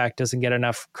Strikes Back doesn't get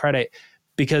enough credit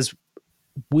because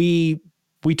we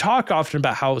talk often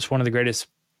about how it's one of the greatest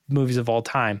movies of all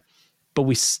time, but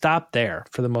we stop there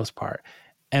for the most part.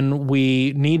 And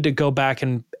we need to go back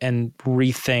and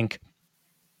rethink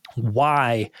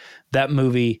why that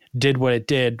movie did what it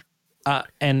did.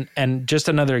 And just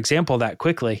another example of that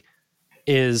quickly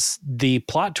is the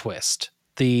plot twist.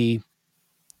 The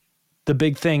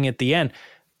big thing at the end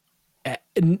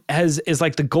is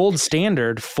like the gold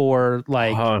standard for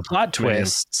like plot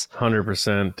twists.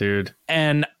 100%, dude.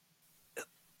 And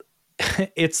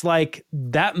it's like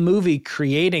that movie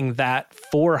creating that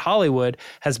for Hollywood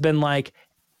has been like,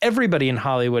 everybody in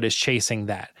Hollywood is chasing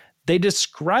that. They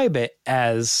describe it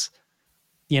as,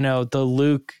 you know, the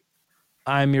Luke,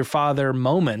 I'm your father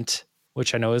moment,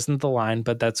 which I know isn't the line,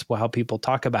 but that's how people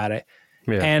talk about it.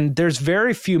 Yeah. And there's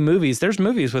very few movies. There's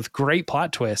movies with great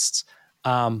plot twists.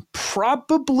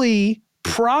 Probably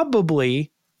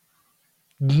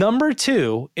number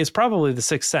 2 is probably The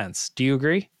Sixth Sense. Do you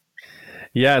agree?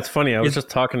 Yeah, it's funny. I was just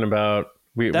talking about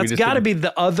that's got to be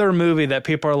the other movie that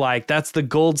people are like, that's the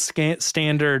gold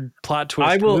standard plot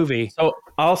twist movie. So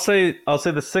I'll say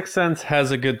The Sixth Sense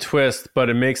has a good twist, but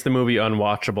it makes the movie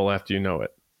unwatchable after you know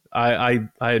it. I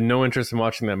had no interest in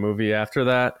watching that movie after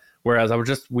that. Whereas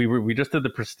we just did The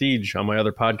Prestige on my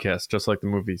other podcast, just like the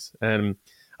movies, and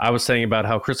I was saying about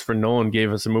how Christopher Nolan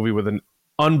gave us a movie with an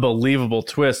unbelievable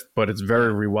twist, but it's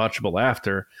very rewatchable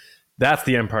after. That's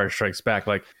The Empire Strikes Back,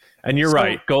 like. And you're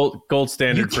right. Gold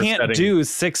standard for setting. You can't do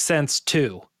Sixth Sense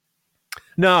 2.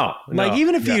 No. Like,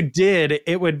 even if you did,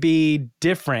 it would be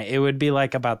different. It would be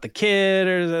like about the kid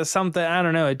or something. I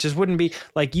don't know. It just wouldn't be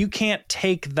like, you can't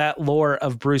take that lore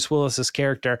of Bruce Willis's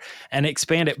character and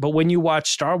expand it. But when you watch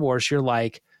Star Wars, you're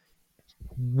like,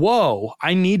 whoa,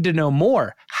 I need to know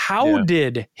more. How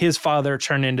did his father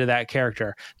turn into that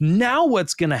character? Now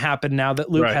what's going to happen now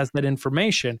that Luke has that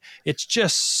information? It's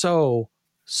just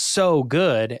so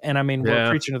good. And I mean, we're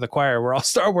preaching to the choir. We're all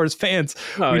Star Wars fans.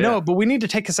 We know it, but we need to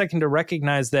take a second to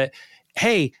recognize that,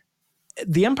 hey,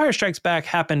 The Empire Strikes Back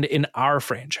happened in our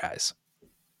franchise.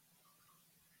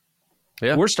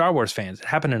 Yeah. We're Star Wars fans. It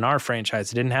happened in our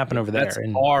franchise. It didn't happen over there. That's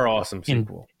our awesome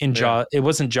sequel. In Jaws, it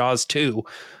wasn't Jaws 2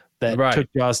 that took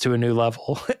Jaws to a new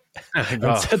level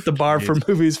and set the bar for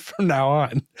movies from now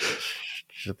on.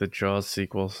 The Jaws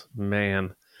sequels,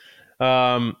 man.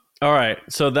 All right,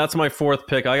 so that's my 4th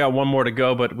pick. I got one more to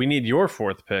go, but we need your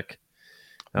 4th pick.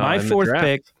 My 4th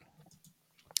pick,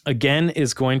 again,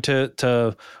 is going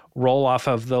to roll off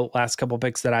of the last couple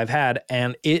picks that I've had,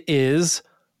 and it is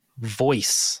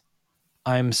voice.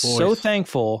 I'm so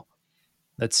thankful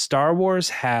that Star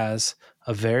Wars has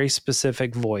a very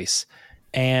specific voice,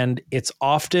 and it's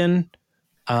often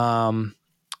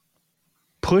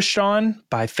pushed on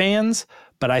by fans,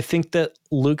 but I think that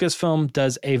Lucasfilm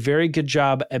does a very good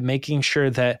job at making sure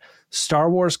that Star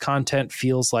Wars content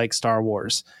feels like Star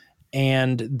Wars.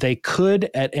 And they could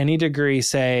at any degree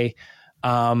say,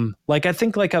 like, I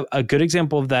think like a good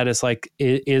example of that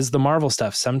is the Marvel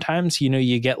stuff. Sometimes,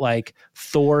 you get like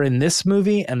Thor in this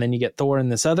movie and then you get Thor in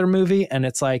this other movie. And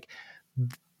it's like,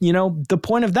 the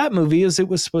point of that movie is it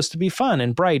was supposed to be fun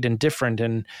and bright and different.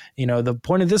 And, the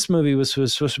point of this movie was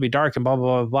supposed to be dark and blah,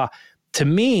 blah, blah, blah. To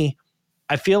me,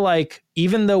 I feel like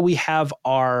even though we have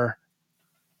our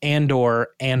Andor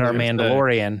and our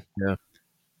Mandalorian,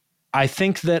 I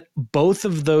think that both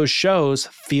of those shows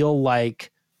feel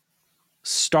like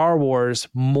Star Wars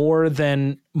more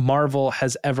than Marvel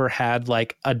has ever had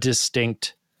like a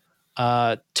distinct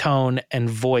tone and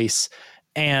voice.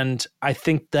 And I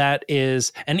think that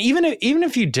is, and even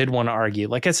if you did want to argue,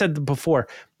 like I said before,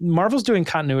 Marvel's doing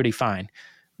continuity fine.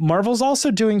 Marvel's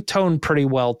also doing tone pretty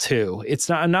well too. It's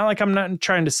not like I'm not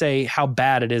trying to say how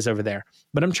bad it is over there,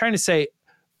 but I'm trying to say,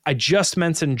 I just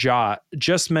mentioned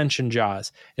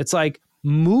Jaws. It's like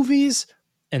movies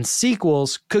and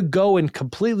sequels could go in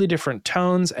completely different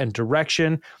tones and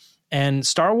direction. And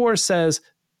Star Wars says,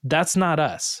 that's not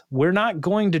us. We're not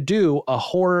going to do a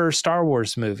horror Star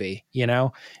Wars movie.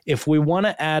 If we want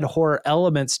to add horror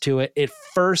elements to it, it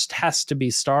first has to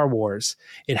be Star Wars.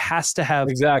 It has to have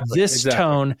this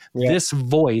tone, this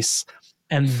voice,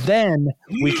 and then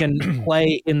we can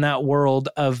play in that world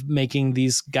of making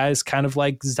these guys kind of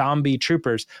like zombie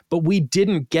troopers. But we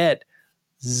didn't get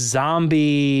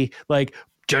zombie, like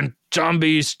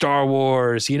zombie Star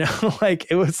Wars, like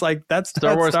it was like that's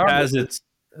Star Wars has its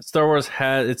Star Wars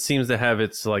it seems to have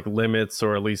its like limits,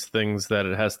 or at least things that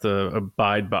it has to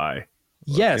abide by.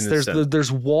 Yes,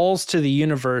 there's walls to the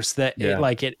universe that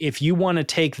if you want to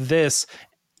take this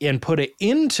and put it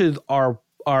into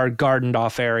our gardened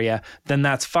off area, then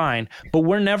that's fine. But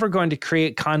we're never going to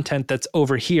create content that's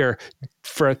over here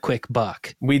for a quick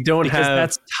buck. We don't have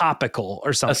that's topical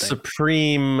or something. A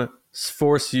supreme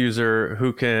Force user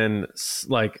who can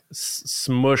like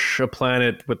smush a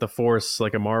planet with the Force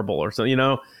like a marble or something.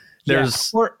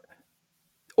 There's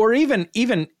or even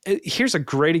here's a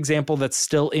great example that's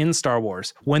still in Star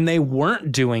Wars. When they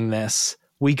weren't doing this,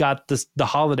 we got the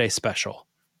holiday special.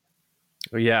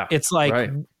 Yeah, it's like,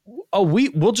 right.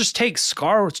 We'll just take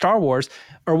Star Wars,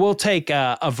 or we'll take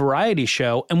a variety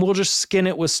show and we'll just skin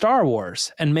it with Star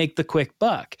Wars and make the quick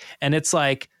buck. And it's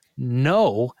like,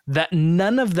 no, that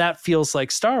none of that feels like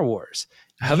Star Wars.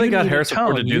 How they got Harrison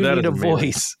Ford to do that? You need a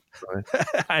voice.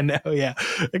 I know, yeah.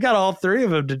 They got all three of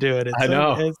them to do it. I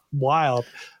know. It's wild.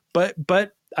 But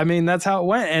I mean, that's how it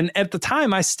went. And at the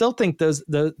time, I still think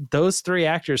those three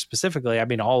actors specifically, I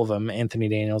mean, all of them, Anthony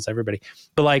Daniels, everybody,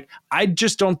 but like, I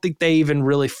just don't think they even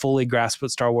really fully grasped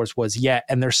what Star Wars was yet.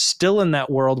 And they're still in that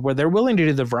world where they're willing to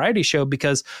do the variety show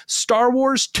because Star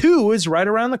Wars 2 is right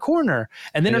around the corner.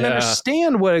 And they don't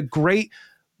understand what a great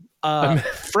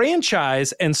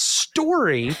franchise and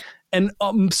story and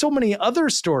so many other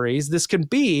stories this could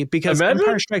be, because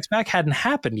Empire Strikes Back hadn't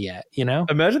happened yet,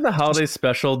 Imagine the holiday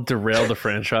special derailed the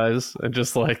franchise and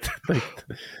just like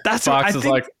that's Fox is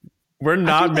like, we're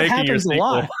not making your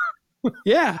sequel.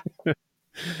 Yeah.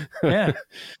 Yeah.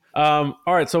 All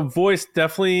right. So voice,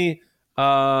 definitely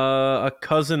a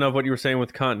cousin of what you were saying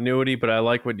with continuity, but I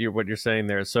like what you're saying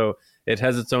there. So it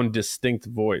has its own distinct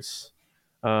voice.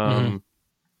 I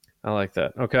like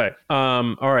that. Okay.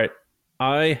 All right.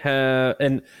 I have,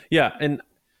 and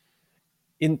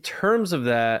in terms of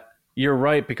that, you're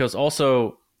right, because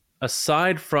also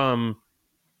aside from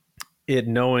it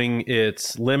knowing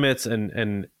its limits,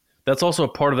 and that's also a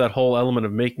part of that whole element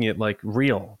of making it like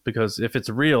real, because if it's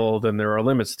real, then there are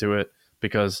limits to it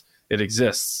because it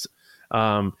exists.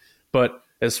 But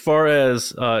as far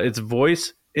as its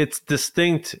voice, it's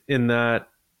distinct in that,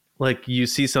 like, you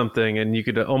see something and you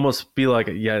could almost be like,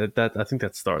 yeah, I think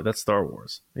that's Star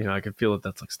Wars. I can feel it.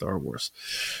 That's like Star Wars.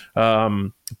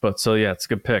 But so yeah, it's a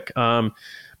good pick.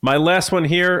 My last one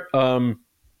here,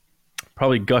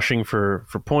 probably gushing for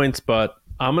points, but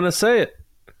I'm gonna say it.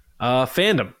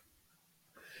 Fandom.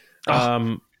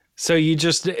 So you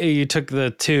took the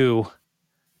two.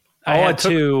 I had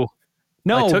two.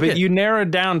 No, but you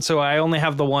narrowed down, so I only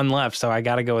have the one left, so I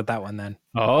got to go with that one then.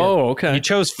 Oh, okay. You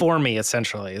chose for me,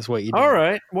 essentially, is what you did. All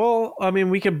right. Well, I mean,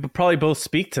 we could probably both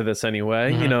speak to this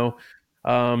anyway.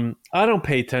 I don't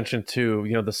pay attention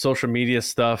to, the social media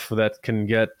stuff that can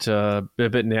get a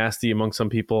bit nasty among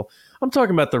some people. I'm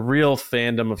talking about the real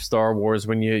fandom of Star Wars.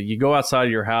 When you go outside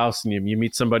of your house and you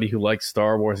meet somebody who likes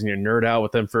Star Wars and you nerd out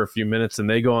with them for a few minutes and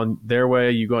they go on their way,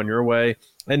 you go on your way.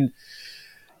 And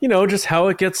just how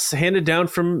it gets handed down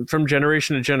from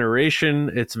generation to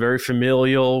generation. It's very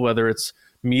familial, whether it's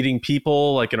meeting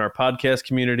people like in our podcast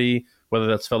community, whether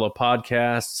that's fellow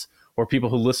podcasts or people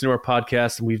who listen to our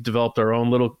podcast. And we've developed our own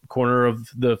little corner of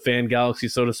the fan galaxy,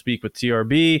 so to speak, with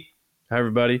TRB. Hi,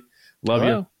 everybody. Love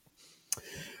Hello.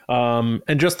 you.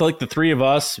 And just like the three of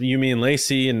us, you, me, and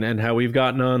Lacey, and how we've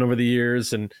gotten on over the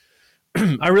years. And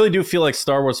I really do feel like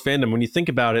Star Wars fandom, when you think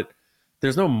about it,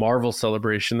 there's no Marvel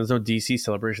celebration. There's no DC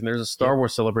celebration. There's a Star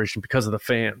Wars celebration because of the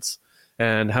fans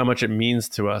and how much it means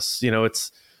to us.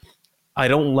 I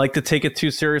don't like to take it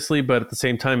too seriously, but at the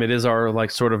same time, it is our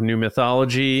like sort of new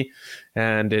mythology,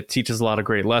 and it teaches a lot of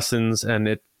great lessons.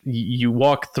 And you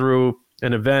walk through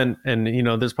an event, and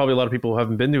there's probably a lot of people who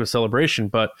haven't been to a celebration,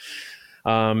 but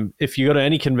if you go to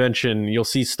any convention, you'll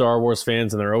see Star Wars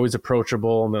fans, and they're always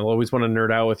approachable, and they'll always want to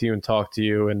nerd out with you and talk to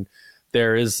you. And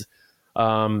there is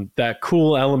that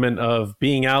cool element of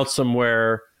being out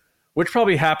somewhere, which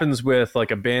probably happens with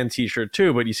like a band t-shirt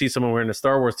too, but you see someone wearing a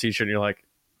Star Wars t-shirt and you're like,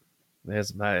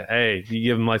 hey, you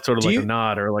give them like sort of a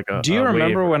nod or like a. Do you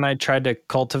remember wave. when I tried to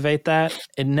cultivate that?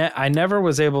 I never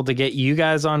was able to get you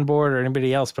guys on board or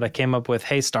anybody else, but I came up with,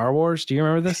 "Hey, Star Wars." Do you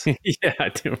remember this? Yeah, I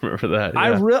do remember that.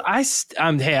 Yeah.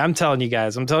 I'm telling you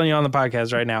guys, I'm telling you on the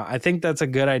podcast right now. I think that's a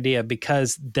good idea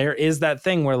because there is that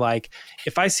thing where like,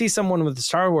 if I see someone with a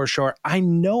Star Wars shirt, I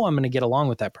know I'm going to get along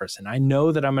with that person. I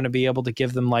know that I'm going to be able to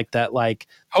give them like that, like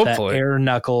Hopefully. that air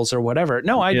knuckles or whatever.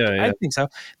 No, I think so.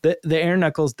 The air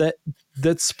knuckles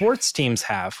that sports teams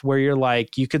have, where you're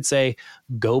like, you could say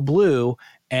go blue,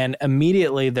 and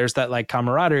immediately there's that like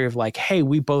camaraderie of like, hey,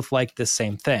 we both like the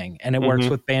same thing. And it works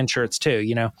with band shirts too.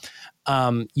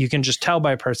 You can just tell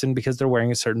by a person because they're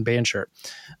wearing a certain band shirt.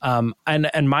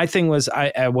 And my thing was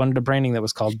I wanted a branding that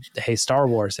was called Hey Star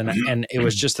Wars. And it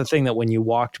was just the thing that when you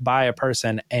walked by a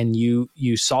person and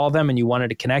you saw them and you wanted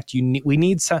to connect,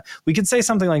 we could say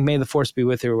something like, "May the Force be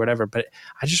with you," or whatever. But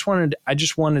I just wanted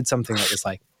something that was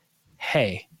like,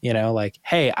 hey, like,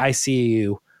 hey, I see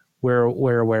you. We're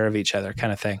aware of each other,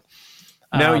 kind of thing.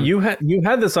 Now you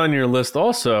had this on your list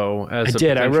also as I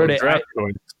did. I wrote it. Draft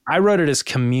choice. I wrote it as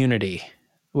community,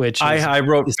 which I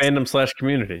wrote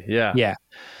fandom/community. Yeah.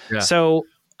 So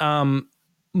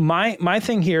my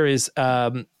thing here is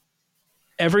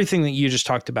everything that you just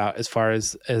talked about as far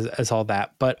as all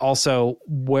that, but also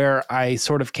where I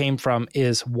sort of came from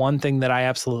is one thing that I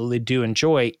absolutely do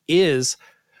enjoy is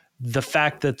the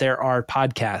fact that there are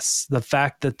podcasts, the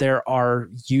fact that there are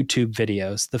YouTube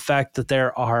videos, the fact that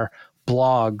there are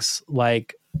blogs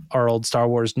like our old Star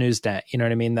Wars Newsnet, you know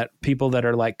what I mean? That people that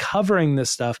are like covering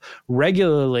this stuff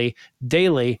regularly,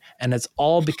 daily, and it's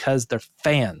all because they're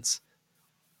fans.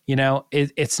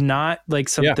 It's not like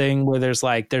something where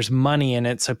there's money in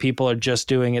it, so people are just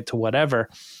doing it to whatever.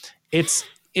 It's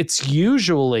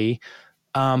usually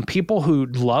people who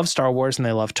love Star Wars and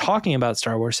they love talking about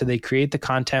Star Wars, so they create the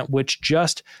content which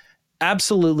just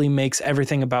absolutely makes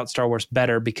everything about Star Wars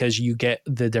better because you get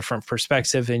the different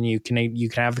perspective and you can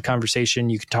have the conversation,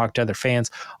 you can talk to other fans,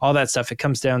 all that stuff. It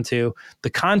comes down to the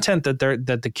content that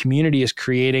the community is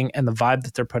creating and the vibe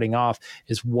that they're putting off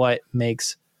is what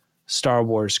makes Star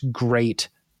Wars great.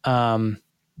 I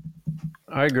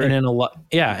agree. And in a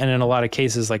lot of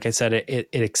cases, like I said, it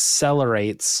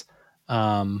accelerates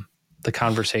the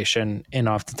conversation, and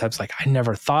oftentimes like I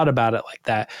never thought about it like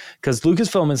that because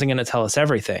Lucasfilm isn't going to tell us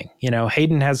everything.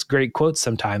 Hayden has great quotes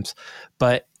sometimes,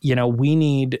 but we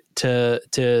need to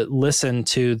listen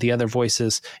to the other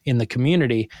voices in the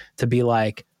community to be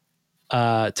like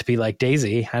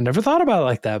Daisy. I never thought about it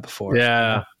like that before.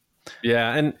 Yeah.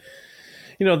 And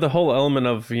the whole element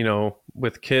of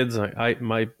with kids,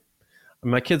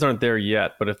 my kids aren't there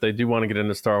yet, but if they do want to get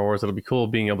into Star Wars, it'll be cool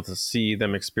being able to see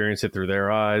them experience it through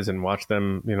their eyes and watch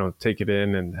them, take it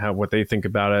in and what they think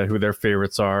about it, who their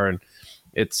favorites are. And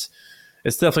it's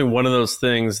definitely one of those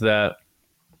things that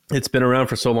it's been around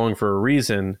for so long for a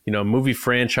reason. Movie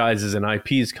franchises and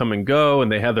IPs come and go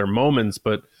and they have their moments,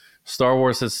 but Star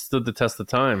Wars has stood the test of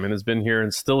time and has been here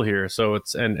and still here. So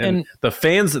it's, and the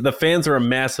fans are a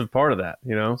massive part of that,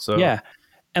 so. Yeah.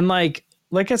 And like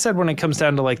I said, when it comes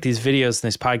down to like these videos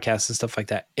and these podcasts and stuff like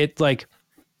that, it's like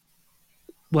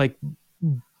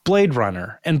Blade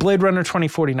Runner and Blade Runner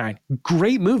 2049,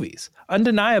 great movies,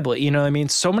 undeniably. You know what I mean?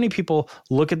 So many people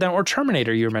look at them, or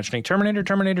Terminator, you were mentioning Terminator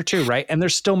 2, right? And they're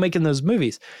still making those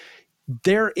movies.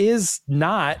 There is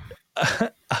not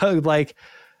like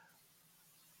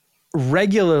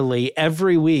regularly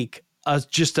every week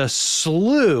just a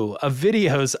slew of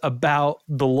videos about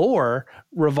the lore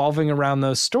revolving around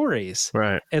those stories.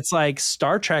 Right. It's like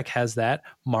Star Trek has that,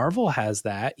 Marvel has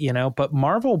that, but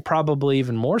Marvel probably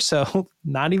even more so,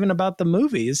 not even about the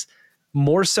movies,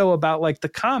 more so about like the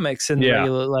comics and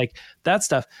regular, like that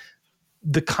stuff.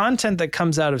 The content that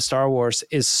comes out of Star Wars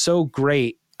is so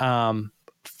great from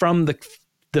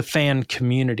the fan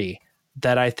community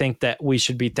that I think that we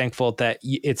should be thankful that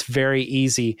it's very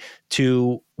easy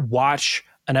to watch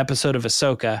an episode of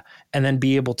Ahsoka and then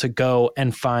be able to go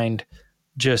and find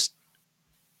just,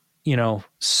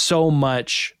 so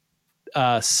much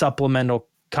supplemental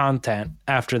content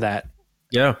after that.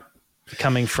 Yeah.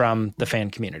 Coming from the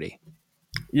fan community.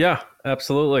 Yeah,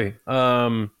 absolutely.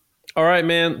 All right,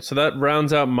 man. So that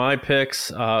rounds out my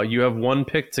picks. You have one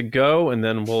pick to go, and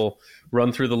then we'll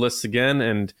run through the lists again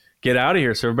and get out of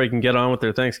here so everybody can get on with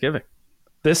their Thanksgiving.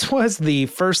 This was the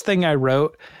first thing I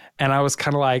wrote, and I was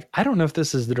kind of like, I don't know if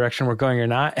this is the direction we're going or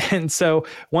not. And so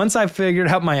once I figured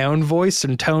out my own voice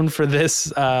and tone for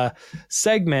this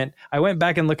segment, I went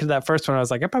back and looked at that first one. I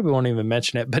was like, I probably won't even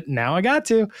mention it, but now I got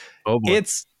to. Oh boy.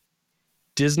 It's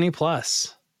Disney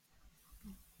Plus.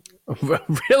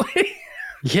 Really?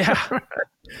 Yeah.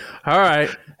 All right.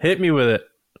 Hit me with it.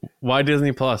 Why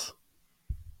Disney Plus?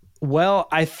 Well,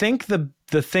 I think the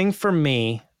thing for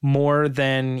me, more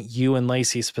than you and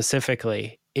Lacey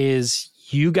specifically, is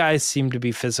you guys seem to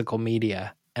be physical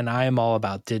media, and I am all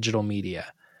about digital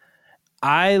media.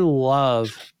 I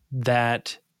love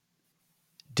that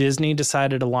Disney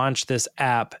decided to launch this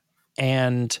app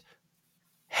and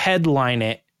headline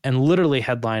it, and literally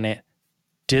headline it,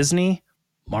 Disney,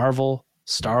 Marvel,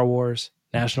 Star Wars,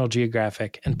 National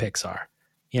Geographic, and Pixar,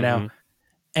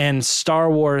 and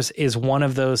Star Wars is one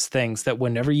of those things that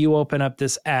whenever you open up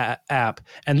this app,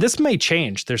 and this may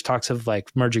change, there's talks of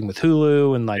like merging with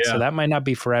Hulu and so that might not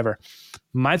be forever.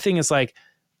 My thing is like,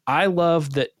 I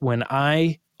love that when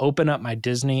I open up my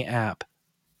Disney app,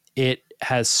 it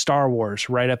has Star Wars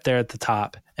right up there at the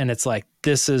top. And it's like,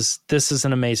 this is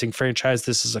an amazing franchise.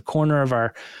 This is a corner of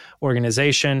our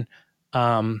organization.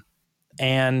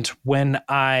 And when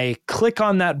I click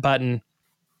on that button,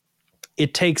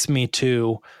 it takes me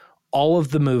to all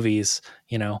of the movies,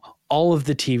 all of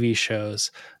the TV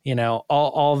shows,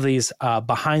 all of these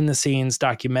behind the scenes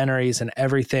documentaries and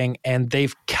everything. And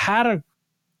they've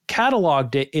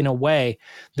cataloged it in a way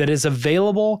that is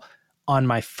available on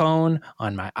my phone,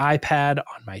 on my iPad,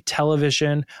 on my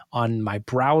television, on my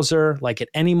browser. Like at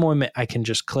any moment I can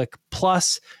just click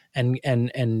plus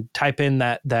and type in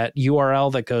that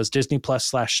URL that goes Disney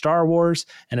Plus /Star Wars.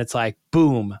 And it's like,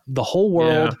 boom, the whole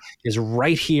world is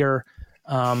right here.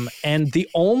 And the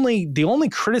only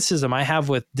criticism I have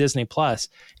with Disney Plus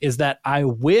is that I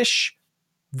wish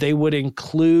they would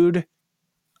include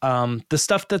the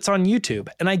stuff that's on YouTube.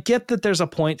 And I get that there's a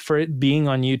point for it being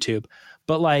on YouTube,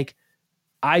 but like,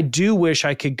 I do wish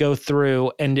I could go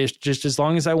through and just as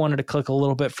long as I wanted to click a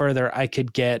little bit further, I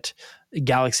could get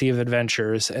Galaxy of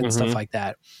Adventures and stuff like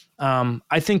that.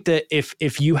 I think that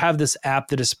if you have this app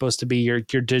that is supposed to be your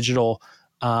digital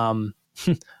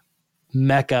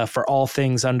mecca for all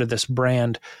things under this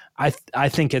brand, I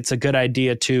think it's a good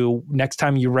idea to, next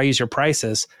time you raise your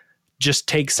prices, just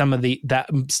take some of that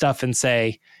stuff and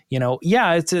say, you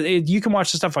can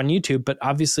watch the stuff on YouTube, but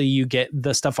obviously you get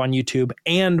the stuff on YouTube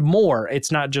and more.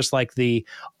 It's not just like the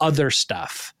other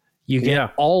stuff. You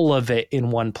get all of it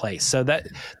in one place. So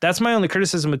that's my only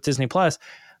criticism with Disney Plus.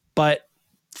 But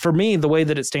for me, the way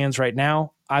that it stands right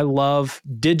now, I love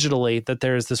digitally that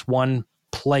there is this one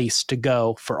place to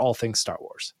go for all things Star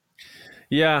Wars.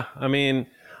 Yeah. I mean,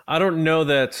 I don't know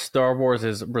that Star Wars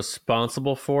is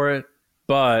responsible for it,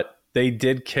 but they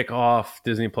did kick off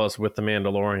Disney Plus with The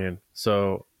Mandalorian.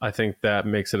 So I think that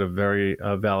makes it a very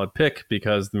valid pick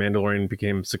because The Mandalorian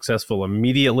became successful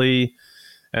immediately.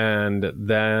 And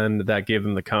then that gave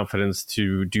them the confidence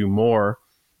to do more.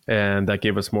 And that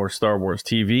gave us more Star Wars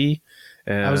TV.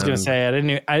 And I was going to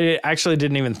say, I actually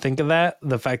didn't even think of that.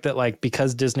 The fact that like,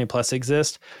 because Disney Plus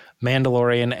exists,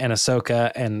 Mandalorian and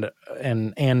Ahsoka and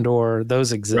Andor,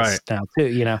 those exist now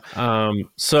too,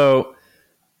 So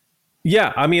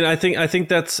yeah, I mean, I think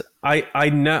that's, I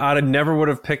never would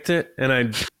have picked it. And I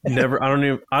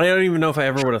don't even know if I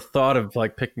ever would have thought of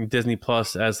like picking Disney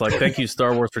Plus as like, thank you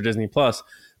Star Wars for Disney Plus.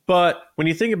 But when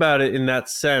you think about it in that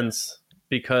sense,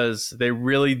 because they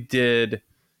really did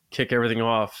kick everything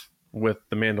off with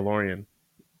The Mandalorian,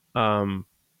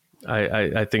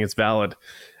 I think it's valid.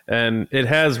 And it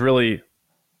has really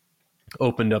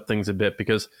opened up things a bit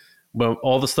because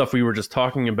all the stuff we were just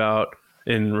talking about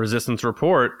in Resistance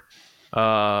Report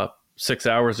 6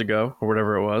 hours ago or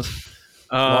whatever it was,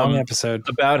 long episode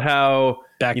about how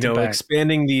back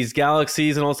expanding these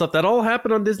galaxies and all stuff, that all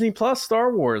happened on Disney Plus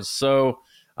Star Wars. So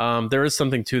there is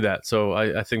something to that. So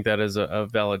I think that is a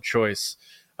valid choice.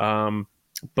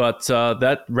 But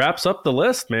that wraps up the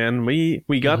list, man.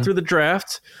 We got through the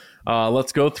draft.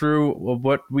 Let's go through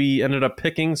what we ended up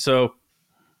picking. So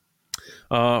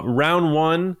round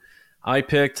one, I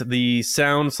picked the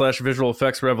sound/visual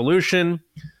effects revolution.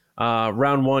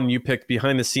 Round one, you picked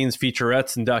behind the scenes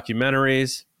featurettes and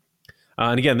documentaries.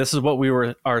 And again, this is what we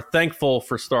are thankful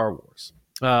for Star Wars.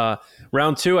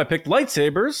 Round two, I picked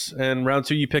lightsabers, and round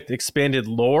two, you picked expanded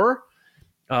lore.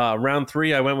 Round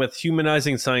three, I went with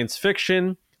humanizing science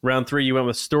fiction. Round three, you went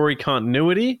with story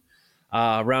continuity.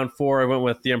 Round four, I went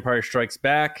with The Empire Strikes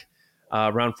Back.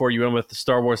 Round four, you went with the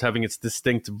Star Wars having its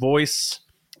distinct voice.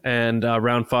 And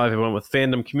round five, I went with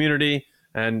fandom community.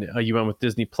 And you went with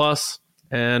Disney Plus.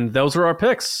 And those are our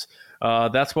picks.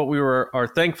 That's what we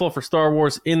are thankful for Star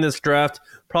Wars in this draft.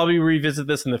 Probably revisit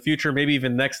this in the future, maybe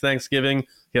even next Thanksgiving.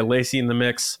 Get Lacey in the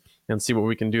mix and see what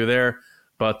we can do there.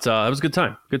 But it was a good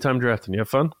time. Good time drafting. You have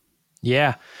fun?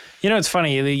 Yeah. You know, it's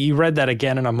funny. You read that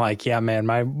again, and I'm like, yeah, man,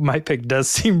 my pick does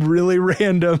seem really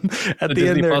random at the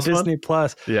end there, Disney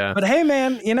Plus. Yeah. But hey,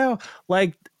 man, you know,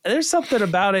 like there's something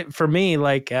about it for me.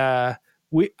 Like, Apple's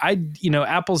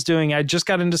doing, I just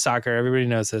got into soccer. Everybody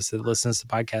knows this that listens to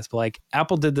the podcast, but like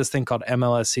Apple did this thing called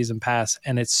MLS Season Pass.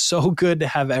 And it's so good to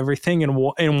have everything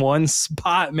in one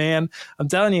spot, man. I'm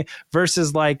telling you,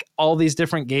 versus like all these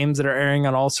different games that are airing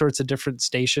on all sorts of different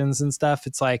stations and stuff.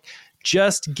 It's like,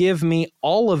 just give me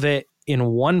all of it in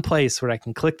one place where I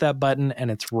can click that button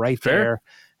and it's right there.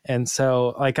 And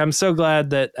so, like, I'm so glad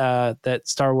that that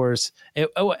Star Wars,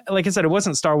 like I said, it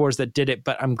wasn't Star Wars that did it,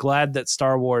 but I'm glad that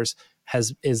Star Wars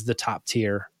is the top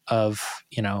tier of,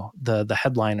 you know, the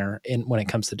headliner when it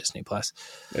comes to Disney Plus.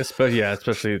 Especially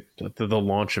the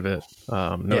launch of it,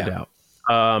 no doubt.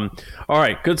 All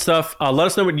right, good stuff. Let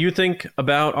us know what you think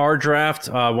about our draft.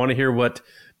 I want to hear what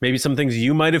maybe some things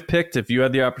you might have picked if you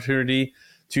had the opportunity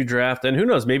to draft, and who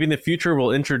knows, maybe in the future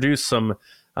we'll introduce some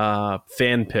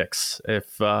fan picks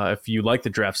if you like the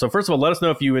draft. So first of all, let us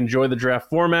know if you enjoy the draft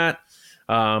format.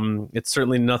 It's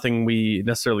certainly nothing we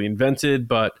necessarily invented,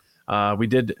 but we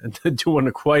did do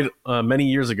one quite many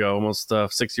years ago, almost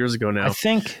 6 years ago now. I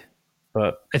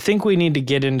think we need to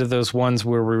get into those ones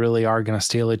where we really are going to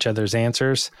steal each other's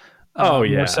answers.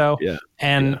 More so. Yeah.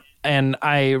 And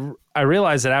I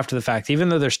realized that after the fact, even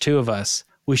though there's two of us,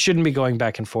 we shouldn't be going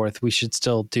back and forth. We should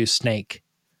still do Snake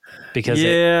because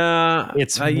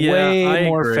it's way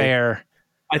more fair.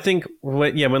 I think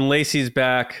when Lacey's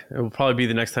back, it will probably be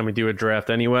the next time we do a draft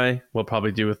anyway. We'll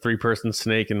probably do a 3-person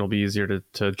Snake, and it'll be easier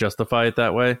to justify it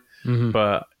that way. Mm-hmm.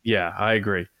 But yeah, I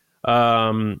agree.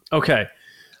 Okay.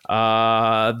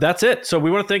 That's it. So we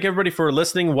want to thank everybody for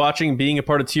listening, watching, being a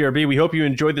part of TRB. We hope you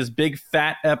enjoyed this big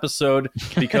fat episode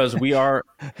because we are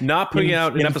not putting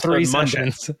out an episode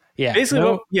Monday. Yeah.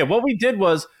 Basically, what we did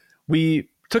was we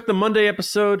took the Monday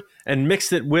episode and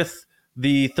mixed it with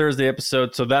the Thursday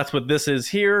episode. So that's what this is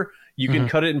here. You can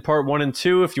cut it in part 1 and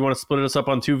 2. If you want to split us up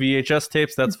on 2 VHS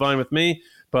tapes, that's fine with me.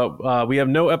 But we have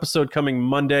no episode coming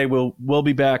Monday. We'll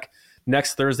be back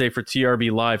next Thursday for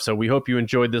TRB Live. So we hope you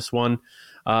enjoyed this one.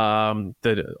 All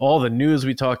the news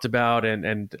we talked about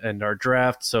and our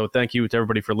draft. So thank you to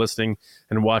everybody for listening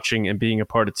and watching and being a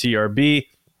part of TRB.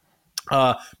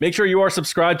 Make sure you are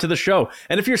subscribed to the show.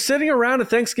 And if you're sitting around a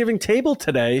Thanksgiving table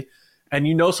today and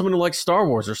you know someone who likes Star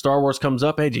Wars, or Star Wars comes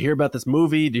up, hey, did you hear about this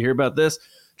movie? Did you hear about this?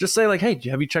 Just say like, hey,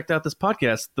 have you checked out this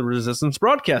podcast, The Resistance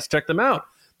Broadcast? Check them out.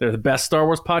 They're the best Star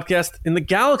Wars podcast in the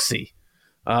galaxy.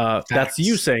 That's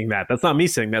you saying that. That's not me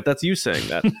saying that. That's you saying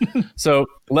that. So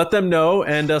let them know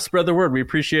and spread the word. We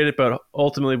appreciate it, but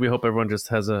ultimately we hope everyone just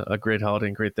has a great holiday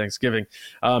and great Thanksgiving.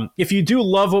 If you do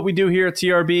love what we do here at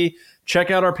TRB, check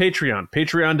out our Patreon,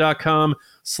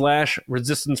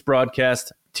 patreon.com/Resistance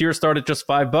Broadcast. Tiers start at just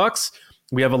 $5.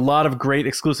 We have a lot of great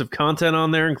exclusive content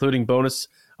on there, including bonus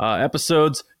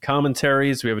episodes,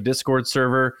 commentaries. We have a Discord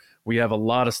server. We have a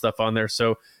lot of stuff on there.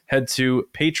 So head to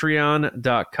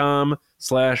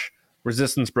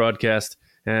patreon.com/Resistance Broadcast.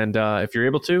 And if you're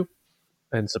able to,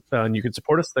 and you can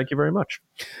support us, thank you very much.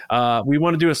 We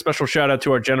want to do a special shout out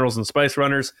to our generals and spice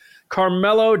runners: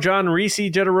 Carmelo, John Reese,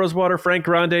 Jetta Rosewater, Frank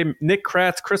Grande, Nick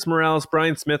Kratz, Chris Morales,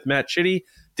 Brian Smith, Matt Chitty,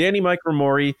 Danny Mike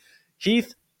Ramori,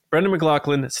 Heath, Brendan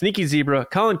McLaughlin, Sneaky Zebra,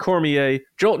 Colin Cormier,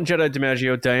 Jolt and Jedi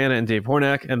DiMaggio, Diana and Dave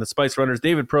Hornack, and the Spice Runners: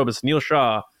 David Probus, Neil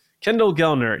Shaw, Kendall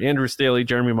Gellner, Andrew Staley,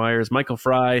 Jeremy Myers, Michael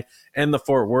Fry, and the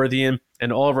Fort Worthian,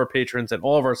 and all of our patrons and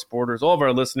all of our supporters, all of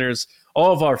our listeners,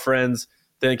 all of our friends.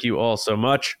 Thank you all so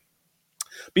much.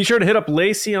 Be sure to hit up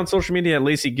Lacey on social media at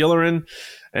Lacey Gillerin.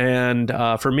 And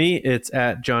for me, it's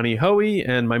at Johnny Hoey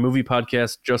and my movie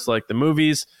podcast, Just Like the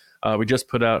Movies. We just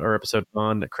put out our episode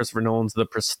on Christopher Nolan's The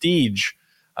Prestige.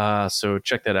 So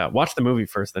check that out. Watch the movie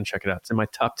first, then check it out. It's in my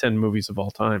top 10 movies of all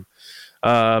time.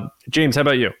 James, how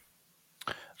about you?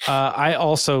 I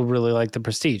also really like The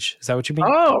Prestige. Is that what you mean?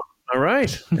 Oh, all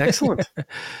right. Excellent.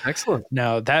 Excellent.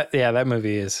 No, that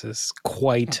movie is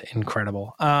quite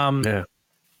incredible. Yeah.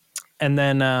 And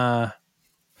then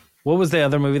what was the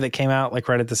other movie that came out like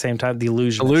right at the same time? The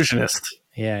Illusionist.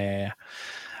 Yeah.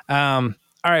 All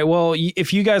right. Well,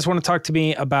 if you guys want to talk to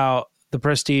me about The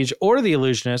Prestige or The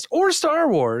Illusionist or Star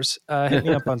Wars, hit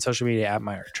me up on social media at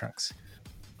MyArtTrunks.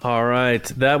 All right.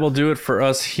 That will do it for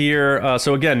us here.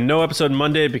 So again, no episode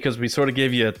Monday because we sort of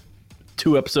gave you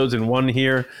 2 episodes in one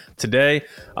here today.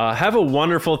 Have a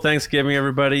wonderful Thanksgiving,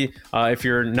 everybody. If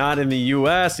you're not in the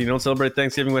U.S., you don't celebrate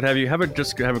Thanksgiving, what have you, have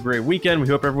a great weekend. We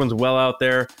hope everyone's well out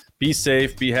there. Be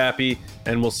safe, be happy,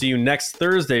 and we'll see you next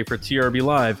Thursday for TRB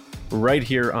Live right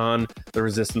here on the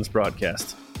Resistance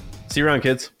broadcast. See you around,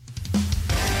 kids.